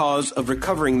great cause of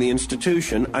recovering the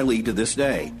institution I lead to this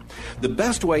day. The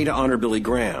best way to honor Billy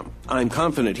Graham, I'm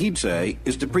confident he'd say,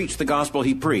 is to preach the gospel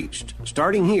he preached.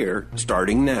 Starting here,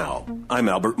 starting now. I'm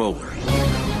Albert Mohler.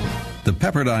 The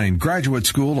Pepperdine Graduate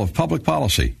School of Public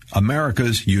Policy,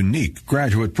 America's unique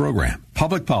graduate program.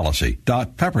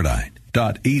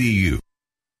 publicpolicy.pepperdine.edu.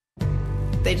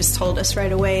 They just told us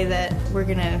right away that we're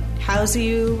going to house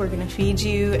you, we're going to feed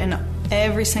you, and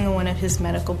every single one of his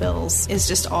medical bills is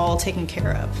just all taken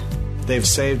care of. They've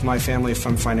saved my family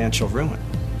from financial ruin.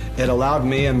 It allowed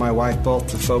me and my wife both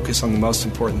to focus on the most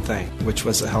important thing, which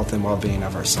was the health and well-being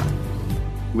of our son.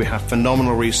 We have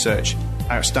phenomenal research,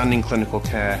 outstanding clinical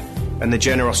care, and the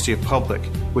generosity of public,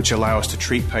 which allow us to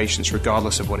treat patients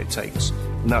regardless of what it takes.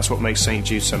 And that's what makes St.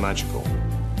 Jude so magical.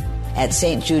 At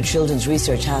St. Jude Children's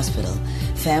Research Hospital,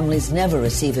 families never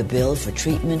receive a bill for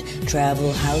treatment,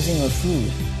 travel, housing, or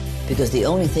food, because the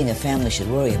only thing a family should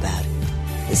worry about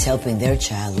is helping their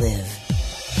child live.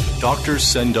 Doctors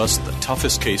send us the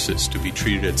toughest cases to be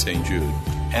treated at St. Jude,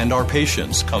 and our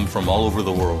patients come from all over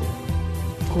the world.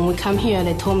 When we come here,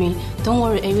 they told me, don't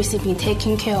worry, everything's been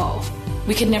taken care of.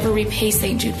 We could never repay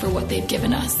St. Jude for what they've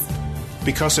given us.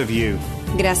 Because of you.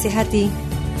 Gracias a ti.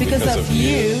 Because of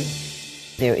you.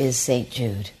 There is St.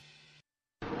 Jude.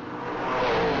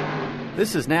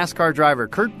 This is NASCAR driver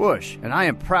Kurt Busch, and I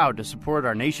am proud to support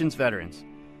our nation's veterans.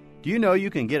 Do you know you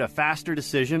can get a faster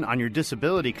decision on your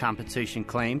disability compensation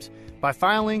claims by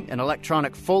filing an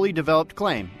electronic fully developed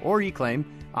claim, or eClaim,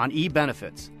 on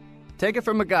eBenefits? Take it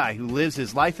from a guy who lives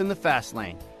his life in the fast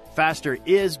lane. Faster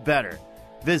is better.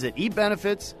 Visit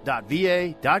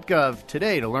ebenefits.va.gov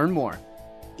today to learn more.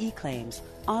 eClaims,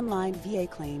 online VA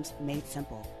claims made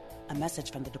simple. A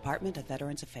message from the Department of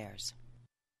Veterans Affairs.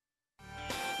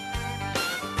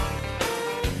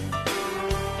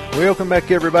 Welcome back,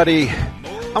 everybody.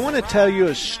 I want to tell you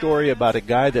a story about a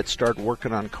guy that started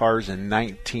working on cars in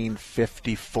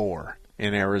 1954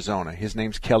 in Arizona. His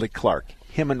name's Kelly Clark.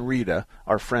 Him and Rita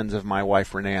are friends of my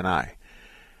wife, Renee, and I.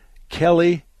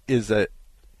 Kelly is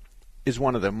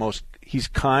one of the most, he's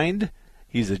kind,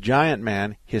 he's a giant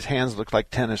man, his hands look like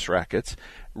tennis rackets.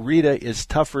 Rita is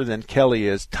tougher than Kelly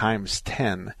is times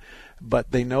 10,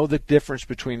 but they know the difference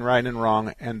between right and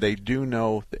wrong, and they do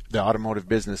know the automotive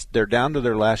business. They're down to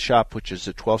their last shop, which is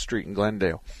at 12th Street in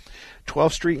Glendale.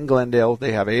 12th Street in Glendale,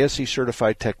 they have ASE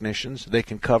certified technicians. They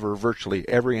can cover virtually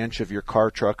every inch of your car,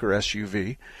 truck, or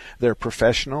SUV. They're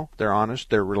professional, they're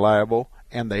honest, they're reliable,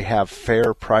 and they have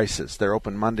fair prices. They're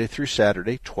open Monday through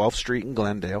Saturday, 12th Street in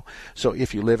Glendale. So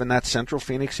if you live in that central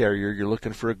Phoenix area, you're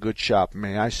looking for a good shop,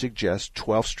 may I suggest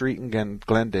 12th Street in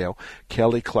Glendale,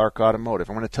 Kelly Clark Automotive.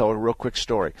 I'm going to tell a real quick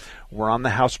story. We're on the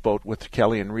houseboat with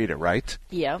Kelly and Rita, right?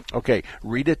 Yeah. Okay,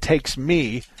 Rita takes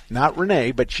me, not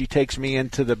Renee, but she takes me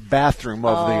into the bathroom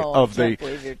of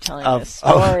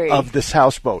this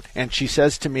houseboat, and she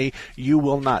says to me, "You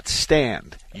will not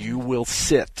stand. You will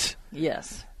sit."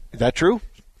 Yes. Is that true?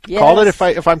 Yes. Call it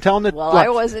if I'm telling it. Well, I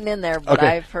wasn't in there, but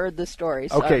okay. I've heard the story,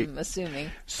 so okay. I'm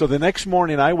assuming. So the next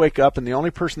morning I wake up, and the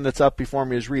only person that's up before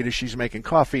me is Rita. She's making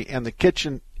coffee, and the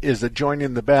kitchen is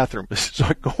adjoining the bathroom. So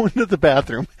I go into the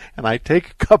bathroom, and I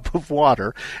take a cup of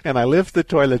water, and I lift the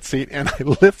toilet seat, and I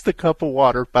lift the cup of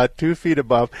water about 2 feet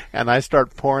above, and I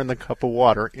start pouring the cup of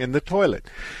water in the toilet.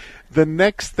 The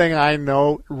next thing I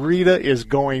know, Rita is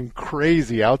going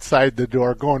crazy outside the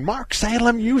door, going, "Mark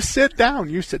Salem, you sit down,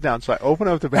 you sit down." So I open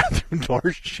up the bathroom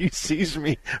door. She sees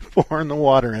me pouring the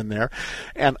water in there,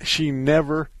 and she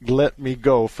never let me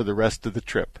go for the rest of the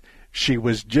trip. She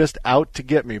was just out to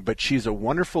get me, but she's a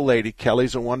wonderful lady.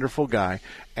 Kelly's a wonderful guy,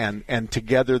 and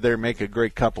together they make a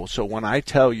great couple. So when I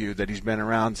tell you that he's been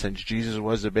around since Jesus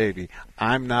was a baby,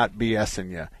 I'm not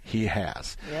BSing you. He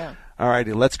has. Yeah. All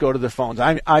righty, let's go to the phones.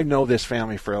 I know this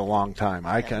family for a long time.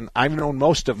 I've known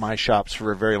most of my shops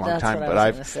for a very long time, but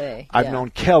I've known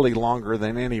Kelly longer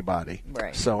than anybody.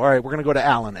 Right. So, all right, we're going to go to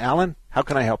Alan. Alan, how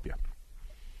can I help you?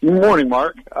 Good morning,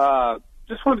 Mark.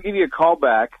 Just wanted to give you a call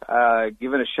back,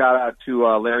 giving a shout-out to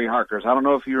Larry Harkers. I don't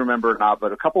know if you remember or not,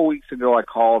 but a couple weeks ago I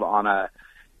called on a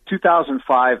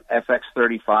 2005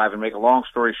 FX35, and make a long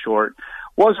story short,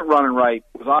 wasn't running right,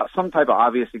 was some type of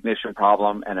obvious ignition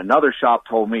problem, and another shop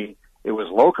told me it was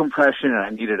low compression and I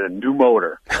needed a new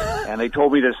motor. And they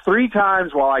told me this 3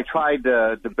 times while I tried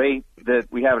to debate that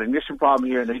we have an ignition problem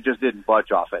here, and they just didn't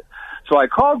budge off it. So I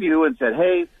called you and said,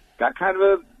 "Hey, got kind of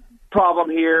a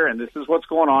problem here, and this is what's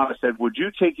going on." I said, "Would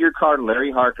you take your car to Larry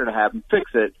Harker to have him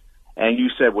fix it?" And you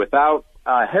said, without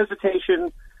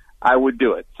hesitation, I would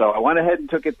do it. So I went ahead and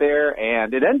took it there,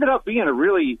 and it ended up being a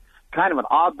really kind of an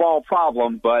oddball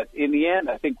problem, but in the end,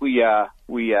 I think we got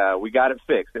it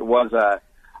fixed. It was a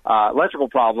electrical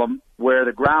problem where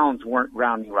the grounds weren't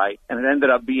grounding right, and it ended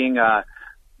up being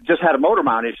just had a motor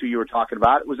mount issue you were talking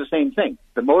about. It was the same thing.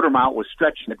 The motor mount was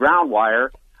stretching the ground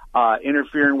wire,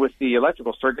 interfering with the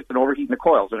electrical circuits and overheating the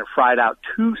coils, and it fried out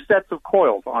 2 sets of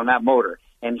coils on that motor.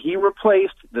 And he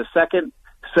replaced the second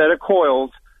set of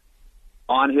coils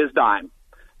on his dime.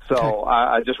 So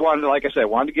I just wanted to, like I said,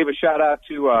 wanted to give a shout-out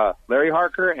to Larry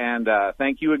Harker, and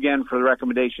thank you again for the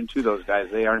recommendation to those guys.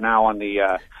 They are now on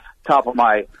the top of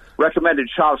my recommended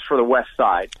shops for the West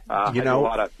Side. I do a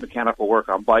lot of mechanical work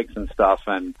on bikes and stuff,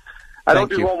 and I don't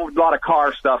do a lot of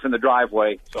car stuff in the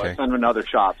driveway, so I send them to other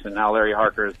shops, and now Larry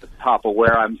Harker is at the top of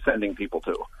where I'm sending people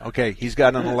to. Okay, he's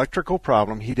got an electrical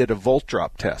problem. He did a volt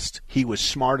drop test. He was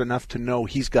smart enough to know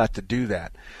he's got to do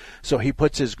that. So he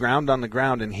puts his ground on the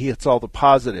ground, and he hits all the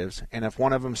positives. And if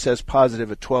one of them says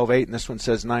positive at 12.8 and this one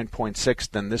says 9.6,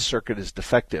 then this circuit is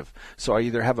defective. So I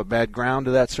either have a bad ground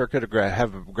to that circuit or I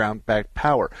have a ground back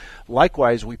power.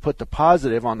 Likewise, we put the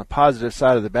positive on the positive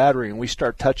side of the battery, and we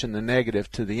start touching the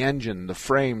negative to the engine, the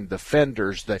frame, the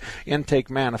fenders, the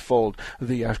intake manifold,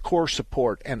 the core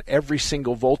support, and every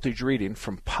single voltage reading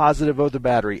from positive of the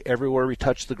battery, everywhere we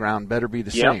touch the ground, better be the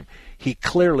same. He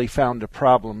clearly found a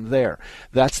problem there.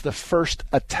 That's the first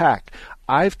attack.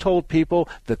 I've told people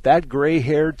that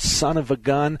gray-haired son of a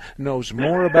gun knows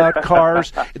more about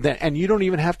cars and you don't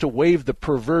even have to wave the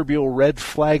proverbial red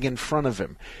flag in front of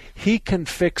him. He can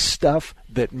fix stuff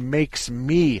that makes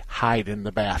me hide in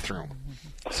the bathroom.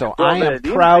 So I am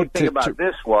proud to... The thing about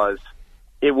this was,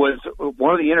 it was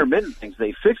one of the intermittent things.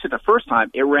 They fixed it the first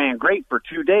time. It ran great for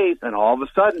 2 days, and all of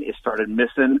a sudden it started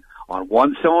missing on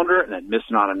one cylinder and then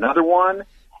missing on another one.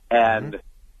 And,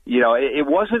 you know, it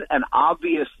wasn't an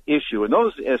obvious issue. And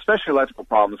those, especially electrical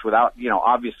problems without, you know,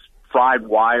 obvious fried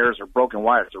wires or broken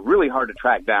wires, are really hard to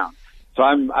track down. So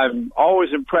I'm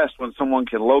always impressed when someone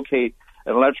can locate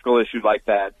an electrical issue like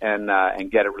that and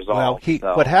get it resolved.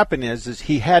 Well, what happened is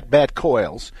he had bad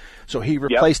coils, so he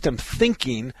replaced them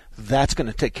thinking that's going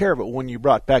to take care of it. When you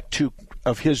brought back 2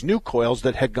 of his new coils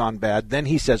that had gone bad, then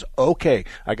he says, okay,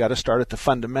 I got to start at the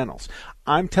fundamentals.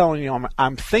 I'm telling you,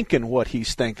 I'm thinking what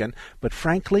he's thinking, but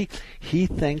frankly, he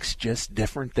thinks just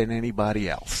different than anybody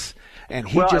else. And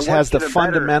he just has the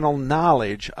fundamental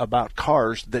knowledge about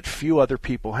cars that few other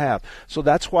people have. So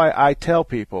that's why I tell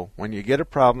people, when you get a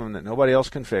problem that nobody else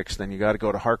can fix, then you got to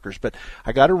go to Harker's. But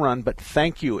I got to run, but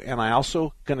thank you. And I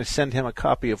also going to send him a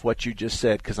copy of what you just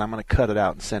said, because I'm going to cut it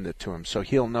out and send it to him so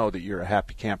he'll know that you're a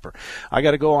happy camper. I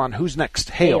got to go on. Who's next?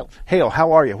 Hale. Hale,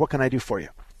 how are you? What can I do for you?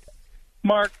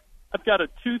 Mark, I've got a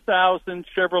 2000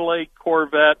 Chevrolet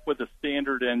Corvette with a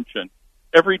standard engine.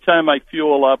 Every time I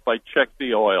fuel up, I check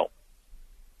the oil.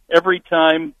 Every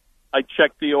time I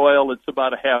check the oil, it's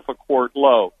about a half a quart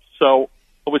low. So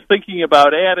I was thinking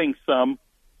about adding some,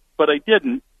 but I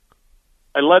didn't.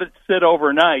 I let it sit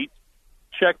overnight,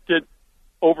 checked it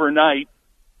overnight,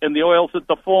 and the oil's at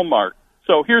the full mark.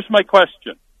 So here's my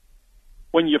question.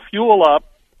 When you fuel up,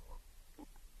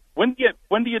 when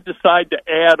do you decide to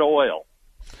add oil?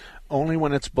 Only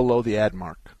when it's below the add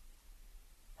mark.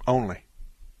 Only.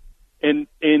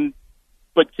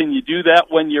 But can you do that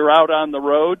when you're out on the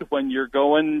road, when you're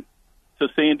going to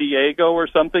San Diego or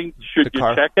something? Should you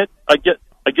check it? I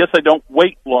guess I don't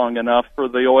wait long enough for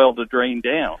the oil to drain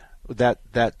down.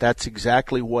 That's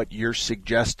exactly what you're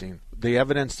suggesting. The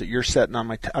evidence that you're setting on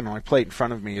my plate in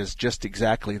front of me is just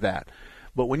exactly that.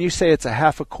 But when you say it's a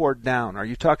half a quart down, are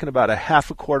you talking about a half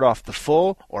a quart off the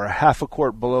full or a half a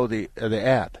quart below the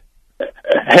add?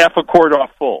 Half a quart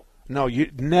off full. No, you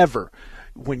never.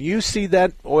 When you see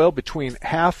that oil between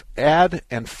half add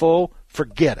and full,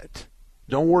 forget it.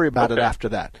 Don't worry about it after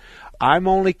that. I'm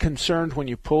only concerned when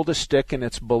you pull the stick and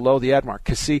it's below the add mark.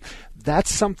 Because, see,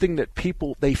 that's something that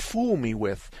people, they fool me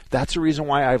with. That's the reason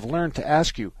why I've learned to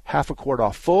ask you, half a quart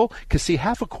off full? Because, see,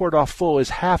 half a quart off full is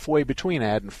halfway between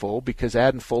add and full, because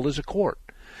add and full is a quart.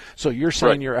 So you're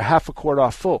saying you're a half a quart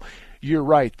off full. You're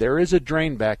right. There is a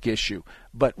drain back issue,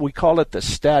 but we call it the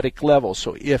static level.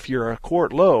 So if you're a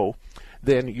quart low,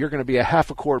 then you're going to be a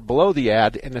half a quart below the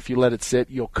add, and if you let it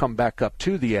sit, you'll come back up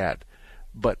to the add.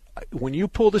 But when you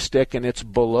pull the stick and it's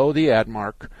below the add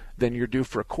mark, then you're due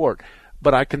for a quart.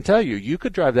 But I can tell you, you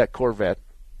could drive that Corvette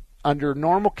under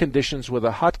normal conditions with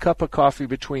a hot cup of coffee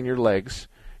between your legs.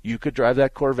 You could drive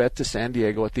that Corvette to San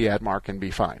Diego at the add mark and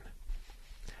be fine.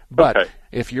 But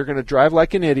if you're going to drive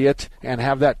like an idiot and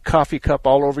have that coffee cup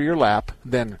all over your lap,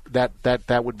 then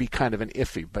that would be kind of an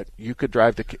iffy. But you could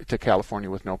drive to California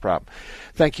with no problem.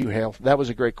 Thank you, Hale. That was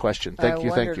a great question. Thank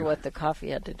you. I wondered what the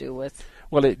coffee had to do with.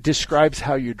 Well, it describes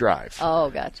how you drive. Oh,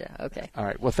 gotcha. Okay. All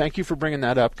right. Well, thank you for bringing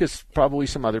that up, because probably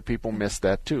some other people missed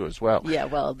that too as well. Yeah,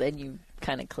 well, then you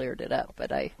kind of cleared it up.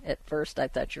 But at first I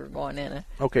thought you were going in a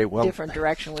different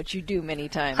direction, which you do many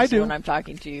times. I do. When I'm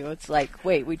talking to you. It's like,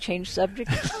 wait, we changed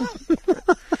subject?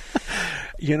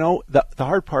 You know, the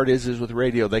hard part is with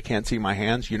radio, they can't see my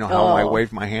hands. You know how I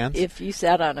wave my hands? If you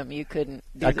sat on them, you couldn't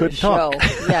do I this couldn't show.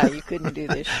 talk. Yeah, you couldn't do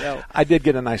this show. I did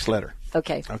get a nice letter.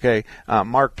 Okay.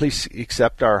 Mark, please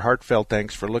accept our heartfelt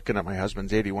thanks for looking at my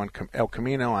husband's 81 El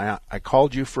Camino. I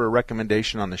called you for a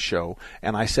recommendation on the show,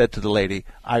 and I said to the lady,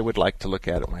 I would like to look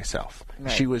at it myself.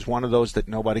 Right. She was one of those that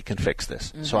nobody can fix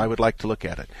this, so I would like to look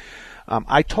at it.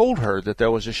 I told her that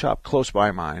there was a shop close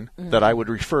by mine that I would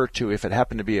refer to if it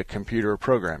happened to be a computer or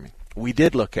programming. We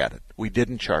did look at it. We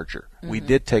didn't charge her. We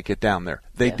did take it down there.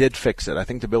 They did fix it. I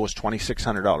think the bill was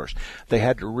 $2,600. They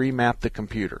had to remap the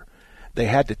computer. They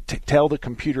had to tell the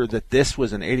computer that this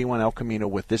was an 81 El Camino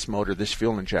with this motor, this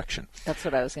fuel injection. That's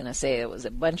what I was going to say. It was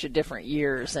a bunch of different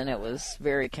years, and it was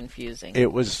very confusing.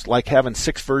 It was like having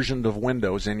 6 versions of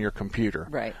Windows in your computer.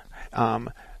 Right.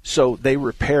 So they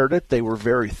repaired it. They were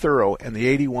very thorough, and the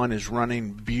 81 is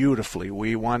running beautifully.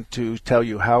 We want to tell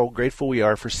you how grateful we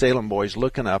are for Salem Boys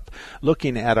looking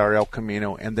at our El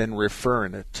Camino, and then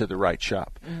referring it to the right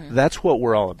shop. That's what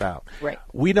we're all about. Right.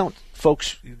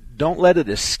 Folks, don't let it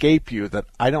escape you that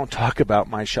I don't talk about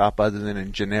my shop other than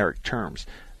in generic terms.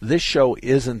 This show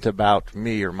isn't about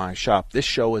me or my shop. This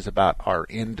show is about our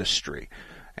industry.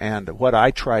 And what I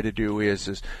try to do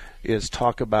is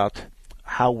talk about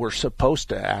how we're supposed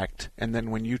to act, and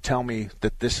then when you tell me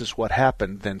that this is what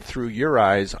happened, then through your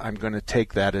eyes I'm going to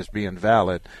take that as being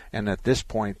valid, and at this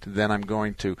point then I'm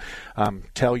going to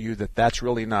tell you that that's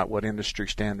really not what industry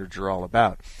standards are all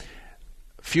about.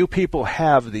 Few people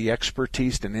have the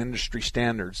expertise in industry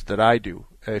standards that I do.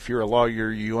 If you're a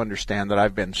lawyer, you understand that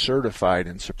I've been certified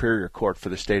in Superior Court for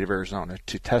the state of Arizona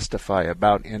to testify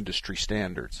about industry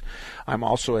standards. I'm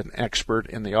also an expert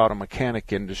in the auto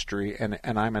mechanic industry, and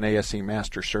I'm an ASE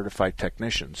Master Certified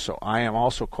Technician, so I am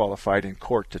also qualified in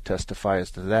court to testify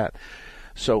as to that.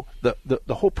 So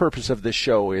the whole purpose of this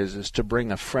show is to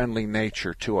bring a friendly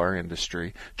nature to our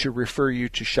industry, to refer you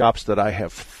to shops that I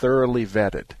have thoroughly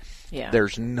vetted. Yeah.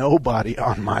 There's nobody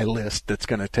on my list that's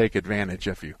going to take advantage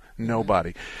of you.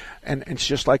 Nobody. And it's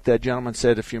just like that gentleman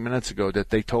said a few minutes ago that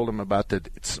they told him about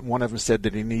that. One of them said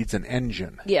that he needs an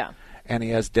engine. Yeah. And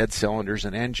he has dead cylinders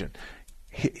and engine.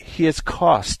 His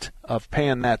cost of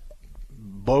paying that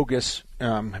bogus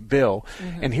bill.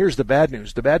 And here's the bad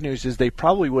news. The bad news is they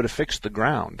probably would have fixed the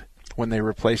ground when they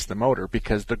replaced the motor,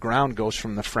 because the ground goes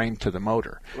from the frame to the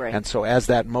motor. Right. And so as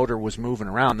that motor was moving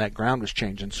around, that ground was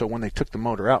changing. So when they took the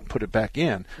motor out and put it back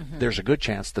in, there's a good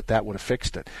chance that would have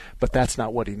fixed it. But that's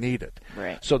not what he needed.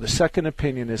 Right. So the second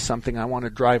opinion is something I want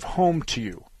to drive home to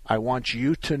you. I want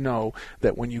you to know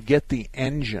that when you get the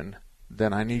engine,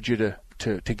 then I need you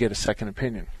to get a second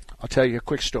opinion. I'll tell you a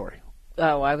quick story.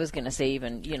 Oh, I was going to say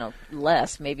even,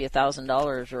 less, maybe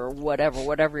 $1,000 or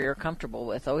whatever you're comfortable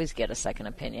with. Always get a second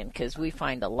opinion, because we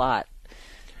find a lot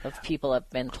of people have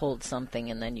been told something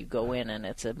and then you go in and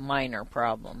it's a minor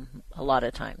problem a lot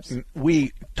of times.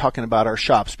 We talking about our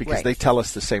shops because Right. they tell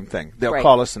us the same thing. They'll Right.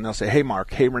 call us and they'll say, "Hey,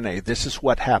 Mark, hey, Renee, this is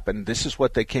what happened. This is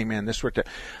what they came in. This is what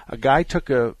a guy took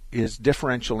his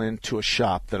differential into a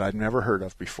shop that I'd never heard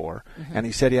of before, and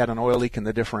he said he had an oil leak in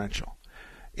the differential.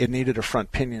 It needed a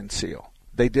front pinion seal.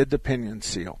 They did the pinion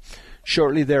seal.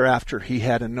 Shortly thereafter, he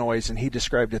had a noise, and he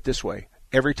described it this way.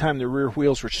 Every time the rear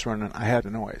wheels were running, I had a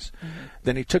noise.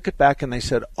 Then he took it back, and they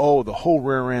said, "Oh, the whole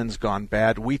rear end's gone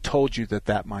bad. We told you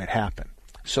that might happen."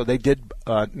 So they did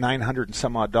 $900 and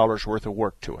some odd worth of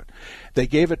work to it. They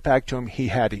gave it back to him. He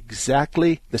had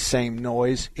exactly the same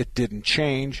noise. It didn't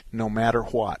change no matter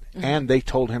what. And they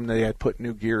told him they had put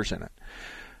new gears in it.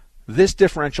 This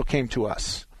differential came to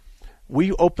us.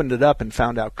 We opened it up and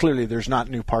found out clearly there's not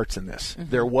new parts in this.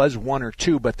 There was 1 or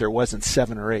 2, but there wasn't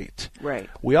 7 or 8. Right.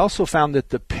 We also found that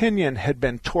the pinion had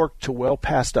been torqued to well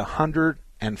past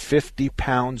 150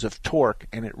 pounds of torque,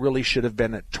 and it really should have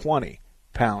been at 20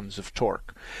 pounds of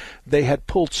torque. They had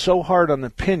pulled so hard on the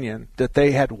pinion that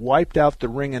they had wiped out the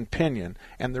ring and pinion,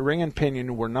 and the ring and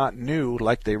pinion were not new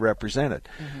like they represented.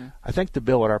 I think the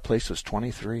bill at our place was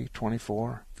 $23,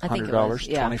 $24. $100,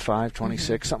 yeah. $25,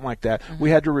 $26, something like that.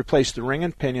 We had to replace the ring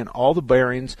and pinion, all the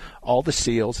bearings, all the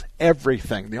seals,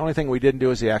 everything. The only thing we didn't do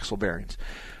is the axle bearings.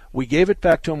 We gave it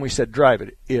back to him. We said, drive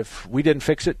it. If we didn't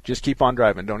fix it, just keep on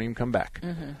driving. Don't even come back.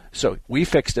 So we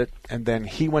fixed it, and then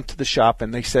he went to the shop,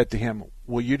 and they said to him,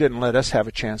 "Well, you didn't let us have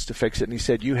a chance to fix it." And he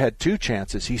said, "You had 2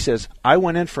 chances." He says, "I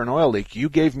went in for an oil leak. You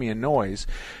gave me a noise.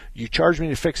 You charged me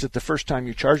to fix it the first time.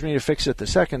 You charged me to fix it the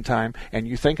second time, and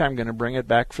you think I'm going to bring it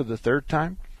back for the third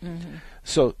time?"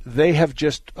 So they have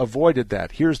just avoided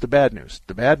that. Here's the bad news.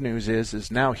 The bad news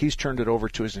is now he's turned it over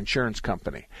to his insurance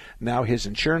company. Now his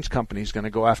insurance company is going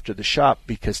to go after the shop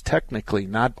because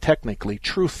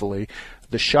truthfully,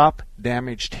 the shop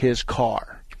damaged his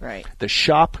car. Right. The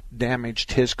shop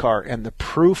damaged his car, and the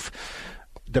proof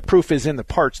the proof is in the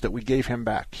parts that we gave him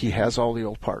back. He has all the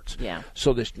old parts. Yeah.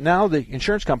 So now the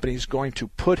insurance company is going to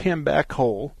put him back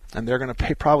whole, and they're going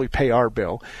to probably pay our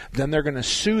bill. Then they're going to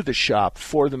sue the shop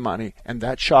for the money, and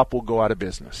that shop will go out of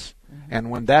business. And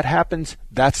when that happens,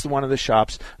 that's one of the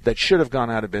shops that should have gone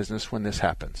out of business when this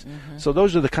happens. So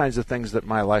those are the kinds of things that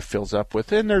my life fills up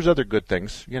with. And there's other good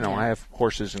things. You know, I have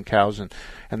horses and cows, and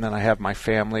then I have my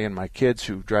family and my kids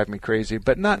who drive me crazy,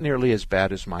 but not nearly as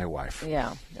bad as my wife.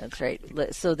 Yeah, that's right.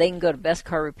 So they can go to Best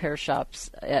Car Repair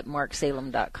Shops at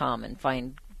marksalem.com and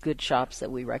find good shops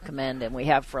that we recommend, and we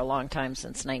have for a long time,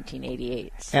 since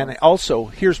 1988. So. And also,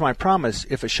 here's my promise: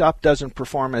 if a shop doesn't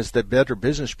perform as the Better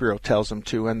Business Bureau tells them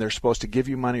to, and they're supposed to give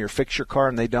you money or fix your car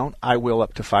and they don't, I will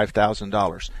up to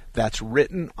 $5,000. That's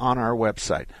written on our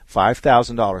website.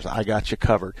 $5,000. I got you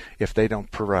covered if they don't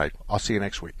provide. I'll see you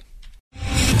next week.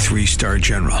 3-star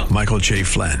General Michael J.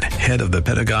 Flynn, head of the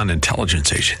Pentagon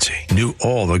Intelligence Agency, knew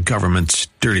all the government's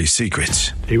dirty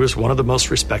secrets. He was one of the most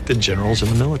respected generals in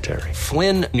the military.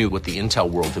 Flynn knew what the intel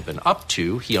world had been up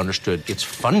to. He understood its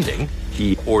funding.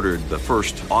 He ordered the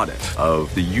first audit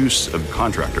of the use of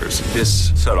contractors.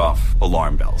 This set off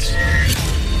alarm bells.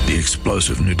 The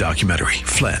explosive new documentary,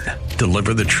 Flynn,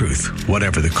 Deliver the Truth,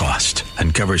 Whatever the Cost,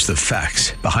 uncovers the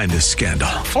facts behind this scandal.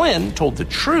 Flynn told the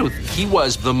truth. He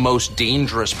was the most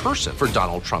dangerous person for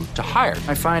Donald Trump to hire.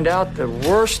 I find out the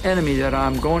worst enemy that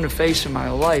I'm going to face in my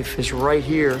life is right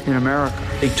here in America.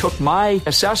 They took my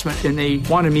assessment and they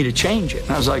wanted me to change it.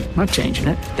 And I was like, I'm not changing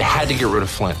it. They had to get rid of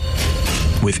Flynn.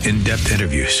 With in-depth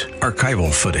interviews,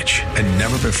 archival footage, and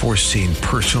never-before-seen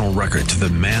personal records of the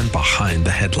man behind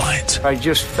the headlines. I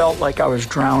just felt like I was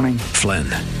drowning. Flynn,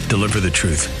 Deliver the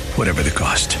Truth, Whatever the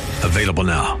Cost. Available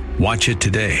now. Watch it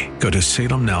today. Go to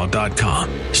salemnow.com.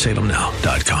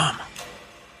 salemnow.com.